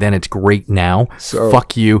okay then. It's great now. So,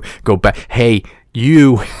 fuck you. Go back. Hey,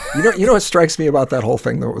 you know what strikes me about that whole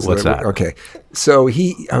thing though? What's that? Okay. So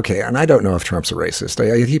and I don't know if Trump's a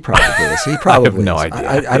racist. He probably is. He probably I have no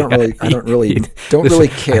idea. I don't really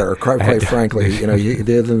care, quite frankly,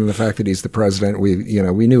 other than the fact that he's the president.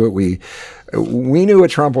 We knew what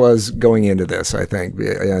Trump was going into this, I think,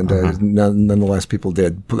 and nonetheless, people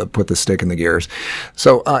did put the stick in the gears.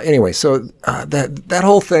 So anyway, that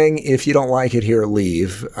whole thing, if you don't like it here,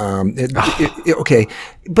 leave. Okay,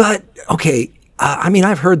 but okay. I mean,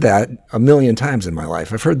 I've heard that a million times in my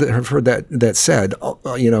life. I've heard that said,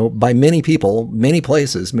 by many people, many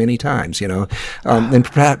places, many times. And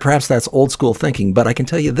perhaps that's old school thinking. But I can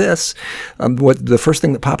tell you this: what the first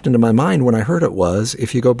thing that popped into my mind when I heard it was,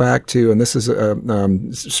 if you go back to, and this is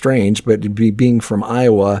strange, but being from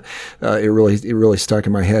Iowa, it really stuck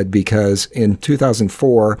in my head because in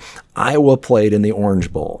 2004, Iowa played in the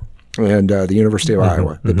Orange Bowl. And the University of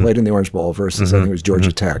Iowa. They played in the Orange Bowl versus, I think it was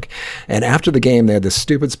Georgia Tech. And after the game, they had this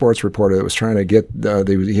stupid sports reporter that was trying to get,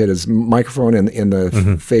 he had his microphone in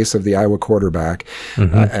the face of the Iowa quarterback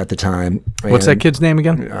at the time. What's that kid's name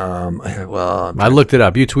again? I looked it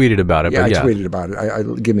up. You tweeted about it. Yeah, I tweeted about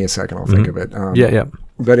it. Give me a second. I'll think of it. Yeah.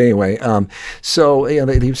 But anyway, so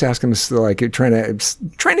he was asking us, like, trying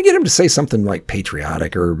to get him to say something like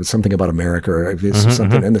patriotic or something about America or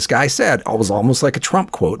something. And this guy said, it was almost like a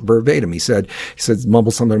Trump quote verbatim. He said,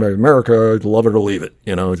 mumble something about America, love it or leave it.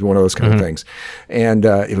 It's one of those kind of things. And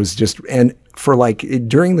it was just, and for like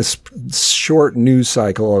during this short news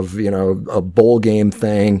cycle of, a bowl game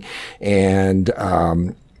thing and,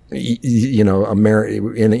 in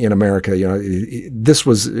America, this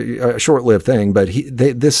was a short-lived thing, but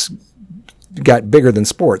this got bigger than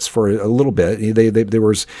sports for a little bit. There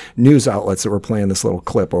was news outlets that were playing this little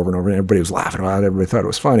clip over and over, and everybody was laughing about it. Everybody thought it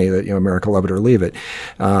was funny that America, love it or leave it.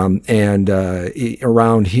 It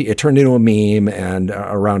turned into a meme, and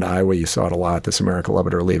around Iowa, you saw it a lot. This America, love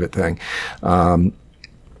it or leave it thing.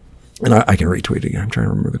 And I can retweet it again. I'm trying to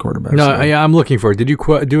remember the quarterback. No, I'm looking for it. Did you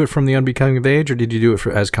do it from The Unbecoming of Age, or did you do it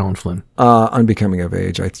as Colin Flynn? Unbecoming of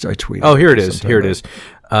Age. I tweeted. Oh, here it is. Here it is.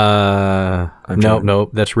 No,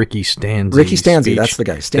 that's Ricky Stanzi. Ricky Stanzi, that's the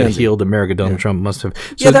guy. Stanzi. That healed America. Donald Trump must have.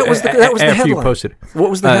 So that was the headline. You posted. What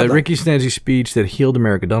was the headline? Ricky Stanzi's speech that healed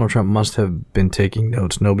America. Donald Trump must have been taking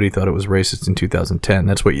notes. Nobody thought it was racist in 2010.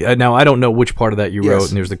 That's what. Now I don't know which part of that you wrote,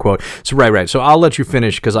 and there's the quote. So right. So I'll let you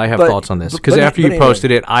finish because I have thoughts on this. Because after you posted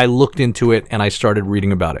it, I looked into it and I started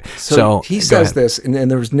reading about it. So he says this, and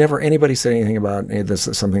there was never anybody said anything about this,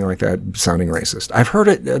 something like that sounding racist. I've heard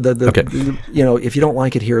it. If you don't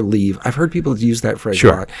like it could hear leave. I've heard people use that phrase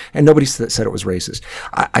Sure. a lot, and nobody said it was racist.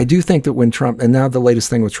 I do think that when Trump, and now the latest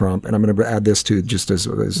thing with Trump, and I'm going to add this too, just as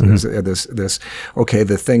this. Okay,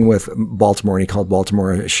 the thing with Baltimore, and he called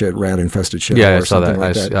Baltimore a shit, rat infested shit, Yeah, or I saw something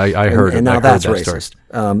that. like that. I heard, and now I heard that's that racist.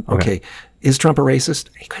 story. Okay. Is Trump a racist?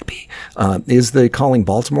 He could be. Is the calling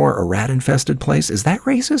Baltimore a rat-infested place? Is that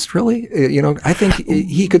racist, really? I think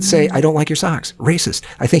he could say, I don't like your socks. Racist.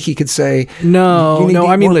 I think he could say, No.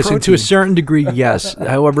 I mean, listen, protein. to a certain degree, yes.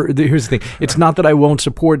 However, here's the thing. It's not that I won't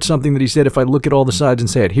support something that he said if I look at all the sides and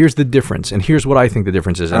say it. Here's the difference, and here's what I think the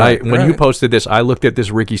difference is. And when you posted this, I looked at this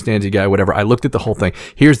Ricky Stanzi guy, whatever. I looked at the whole thing.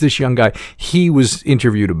 Here's this young guy. He was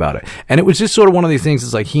interviewed about it. And it was just sort of one of these things.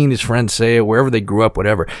 It's like he and his friends say it, wherever they grew up,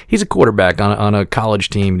 whatever. He's a quarterback on a college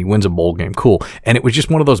team, and he wins a bowl game. Cool. And it was just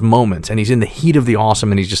one of those moments, and he's in the heat of the awesome,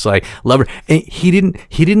 and he's just like, love her. And he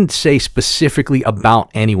didn't say specifically about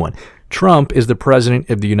anyone. Trump is the president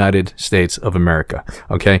of the United States of America.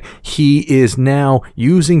 Okay. He is now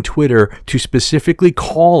using Twitter to specifically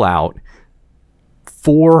call out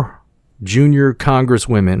 4 junior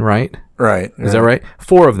congresswomen, right? Right. Is that right?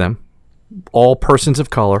 4 of them, all persons of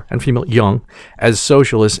color and female, young, as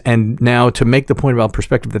socialists, and now to make the point about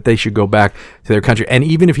perspective that they should go back to their country. And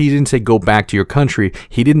even if he didn't say go back to your country,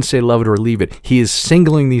 he didn't say love it or leave it. He is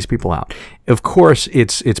singling these people out. Of course,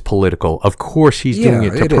 it's political. Of course, he's doing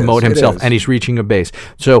it to promote himself, and he's reaching a base.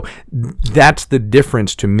 So that's the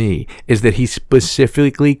difference to me, is that he's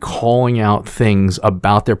specifically calling out things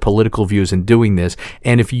about their political views and doing this.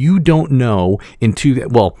 And if you don't know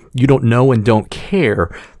you don't know and don't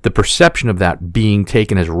care the perception of that being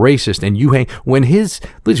taken as racist, and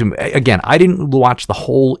listen, again, I didn't watch the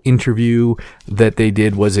whole interview that they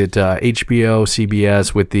did. Was it HBO,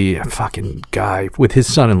 CBS, with the fucking guy, with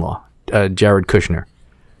his son-in-law, Jared Kushner?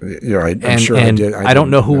 Yeah, I'm sure and I did. I don't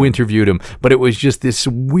know who interviewed him, but it was just this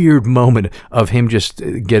weird moment of him just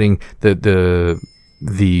getting the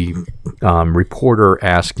reporter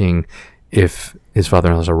asking if his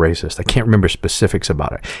father-in-law is a racist. I can't remember specifics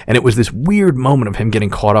about it. And it was this weird moment of him getting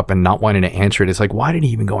caught up and not wanting to answer it. It's like, why did he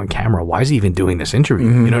even go on camera? Why is he even doing this interview?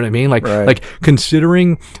 Mm-hmm. You know what I mean? Like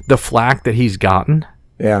considering the flack that he's gotten,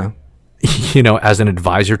 as an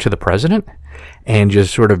advisor to the president, and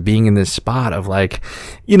just sort of being in this spot of like,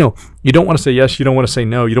 you don't want to say yes, you don't want to say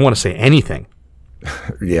no, you don't want to say anything.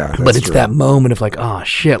 Yeah, but it's true. That moment of like, oh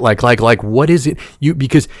shit, like what is it?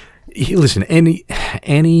 Because listen,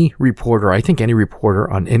 any reporter, I think any reporter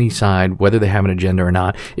on any side, whether they have an agenda or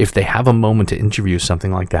not, if they have a moment to interview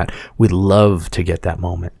something like that, we'd love to get that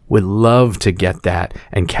moment. We'd love to get that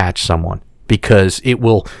and catch someone, because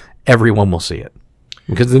everyone will see it,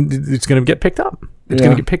 because it's going to get picked up. It's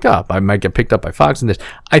going to get picked up. I might get picked up by Fox and this.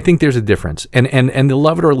 I think there's a difference. And the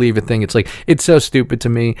love it or leave it thing, it's like, it's so stupid to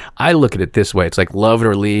me. I look at it this way. It's like love it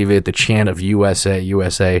or leave it, the chant of USA,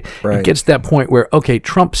 USA. Right. It gets to that point where, okay,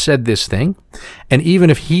 Trump said this thing, and even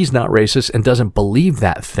if he's not racist and doesn't believe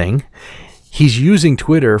that thing, he's using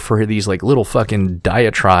Twitter for these like little fucking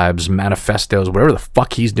diatribes, manifestos, whatever the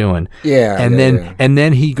fuck he's doing. Yeah. And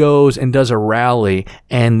then he goes and does a rally,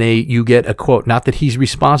 and you get a quote, not that he's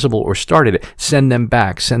responsible or started it, send them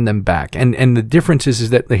back. And the difference is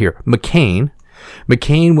that here, McCain,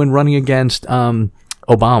 when running against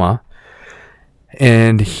Obama,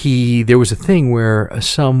 and there was a thing where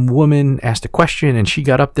some woman asked a question, and she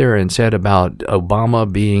got up there and said about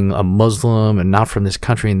Obama being a Muslim and not from this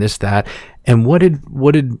country and this, that. And what did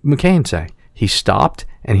McCain say? He stopped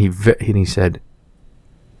and he said,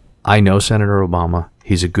 I know Senator Obama.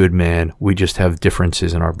 He's a good man. We just have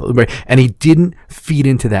differences in our... And he didn't feed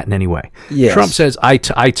into that in any way. Yes. Trump says,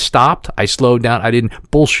 I stopped. I slowed down. I didn't...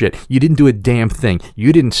 Bullshit. You didn't do a damn thing.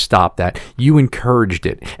 You didn't stop that. You encouraged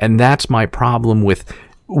it. And that's my problem with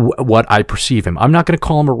what I perceive him. I'm not going to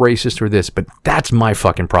call him a racist or this, but that's my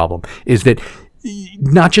fucking problem, is that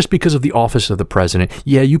not just because of the office of the president.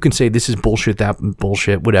 Yeah, you can say this is bullshit, that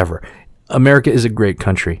bullshit, whatever. America is a great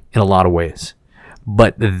country in a lot of ways.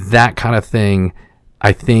 But that kind of thing,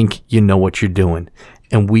 I think you know what you're doing,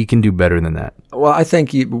 and we can do better than that. Well, I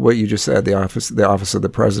think what you just said, the office of the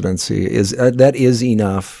presidency, is that is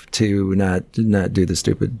enough to not do the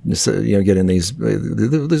stupid, get in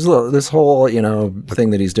this whole thing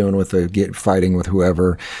that he's doing with fighting with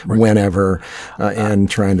whoever, whenever, and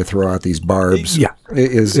trying to throw out these barbs.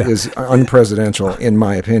 Is unpresidential in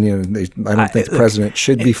my opinion. I don't think the president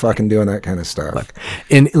should be fucking doing that kind of stuff. Look,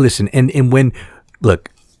 and listen, and when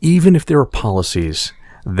even if there are policies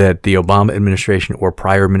that the Obama administration or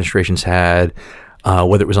prior administrations had,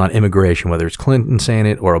 whether it was on immigration, whether it's Clinton saying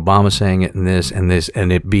it or Obama saying it,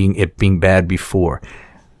 and it being bad before.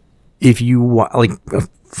 If you want,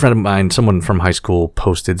 friend of mine, someone from high school,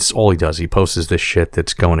 posted, this is all he does. He posts this shit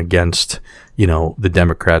that's going against, the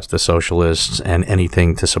Democrats, the socialists, and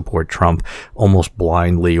anything to support Trump almost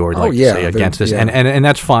blindly or say against this. Yeah. And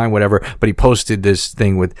that's fine, whatever. But he posted this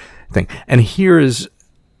thing and here is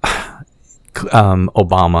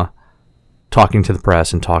Obama talking to the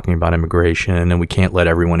press and talking about immigration and we can't let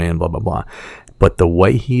everyone in, blah, blah, blah. But the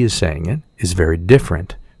way he is saying it is very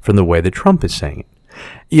different from the way that Trump is saying it.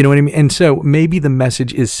 You know what I mean? And so maybe the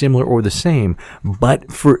message is similar or the same, but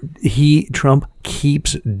Trump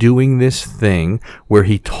keeps doing this thing where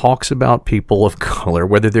he talks about people of color,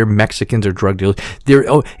 whether they're Mexicans or drug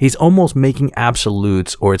dealers. He's almost making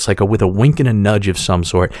absolutes, or it's like with a wink and a nudge of some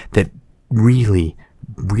sort that really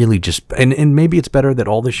just, and maybe it's better that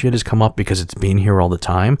all this shit has come up because it's been here all the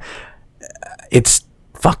time. It's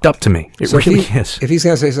fucked up to me. It really is. If he's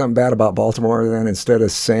going to say something bad about Baltimore, then instead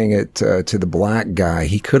of saying it to the black guy,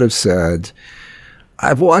 he could have said,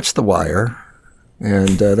 I've watched The Wire, and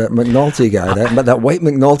that McNulty guy, that white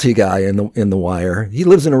McNulty guy in the Wire, he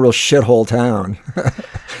lives in a real shithole town.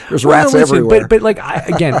 There's rats everywhere. But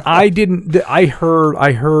I heard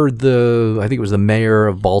I think it was the mayor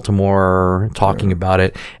of Baltimore talking about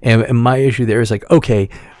it, and my issue there is like, okay,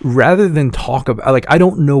 rather than talk about, I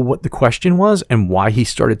don't know what the question was and why he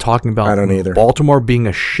started talking about I don't either. Baltimore being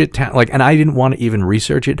a shit town, and I didn't want to even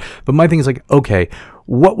research it, but my thing is like, okay,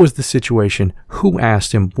 what was the situation? Who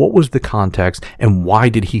asked him? What was the context? And why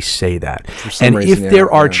did he say that? And if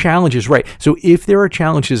there are challenges, right? So if there are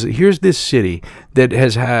challenges, here's this city that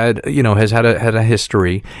has had a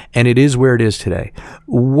history, and it is where it is today.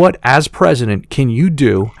 What, as president, can you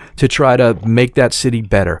do to try to make that city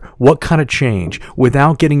better? What kind of change?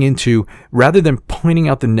 Without getting into, rather than pointing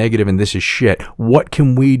out the negative and this is shit, what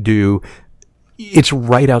can we do? It's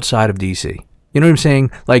right outside of DC. You know what I'm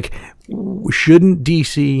saying? Shouldn't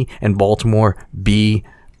DC and Baltimore be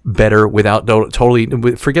better without totally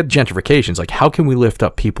forget gentrifications? How can we lift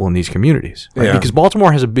up people in these communities? Right? Yeah. Because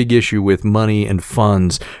Baltimore has a big issue with money and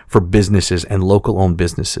funds for businesses and local owned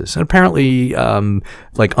businesses. And apparently,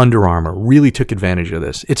 Under Armour really took advantage of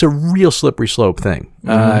this. It's a real slippery slope thing.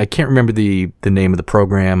 Mm-hmm. I can't remember the name of the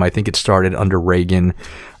program. I think it started under Reagan.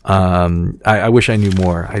 I wish I knew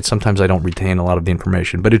more. Sometimes I don't retain a lot of the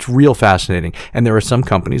information, but it's real fascinating. And there are some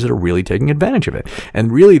companies that are really taking advantage of it.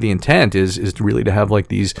 And really the intent is really to have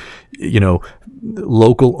these,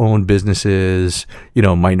 local owned businesses,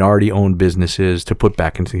 minority owned businesses to put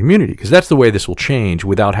back into the community. Because that's the way this will change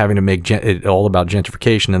without having to make it all about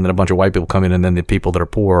gentrification and then a bunch of white people come in and then the people that are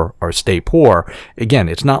poor stay poor. Again,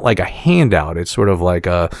 it's not like a handout. It's sort of like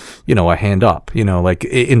a hand up,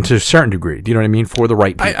 into a certain degree. Do you know what I mean? For the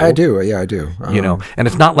right people. I do. Yeah, I do. And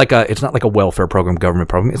it's not like a welfare program, government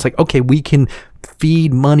program. It's like, okay, we can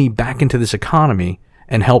feed money back into this economy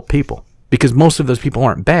and help people. Because most of those people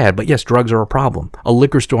aren't bad, but yes, drugs are a problem. A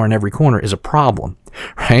liquor store in every corner is a problem,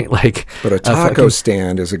 right? But a taco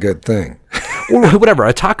stand is a good thing. Or whatever,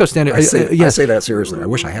 a taco stand. I say that seriously. I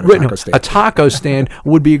wish I had a taco stand. A taco stand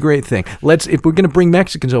would be a great thing. If we're going to bring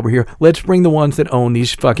Mexicans over here, let's bring the ones that own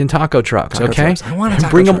these fucking taco trucks, okay? I want a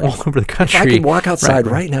taco bring truck. them all over the country. If I could walk outside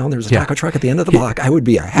right now and there's a taco truck at the end of the block, I would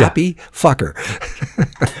be a happy fucker.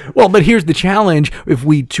 Well, but here's the challenge. If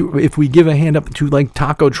we give a hand up to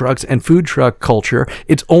taco trucks and food truck culture,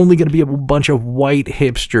 it's only going to be a bunch of white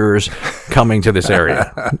hipsters coming to this area.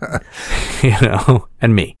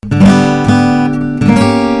 And me.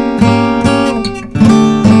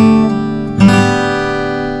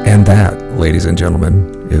 And that, ladies and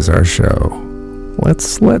gentlemen, is our show.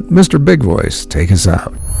 Let's let Mr. Big Voice take us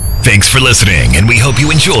out. Thanks for listening, and we hope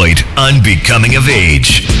you enjoyed Unbecoming of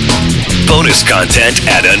Age. Bonus content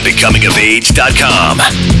at unbecomingofage.com.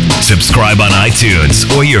 Subscribe on iTunes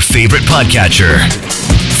or your favorite podcatcher.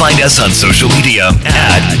 Find us on social media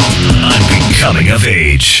at Unbecoming of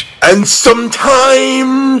Age. And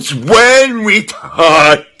sometimes when we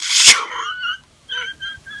touch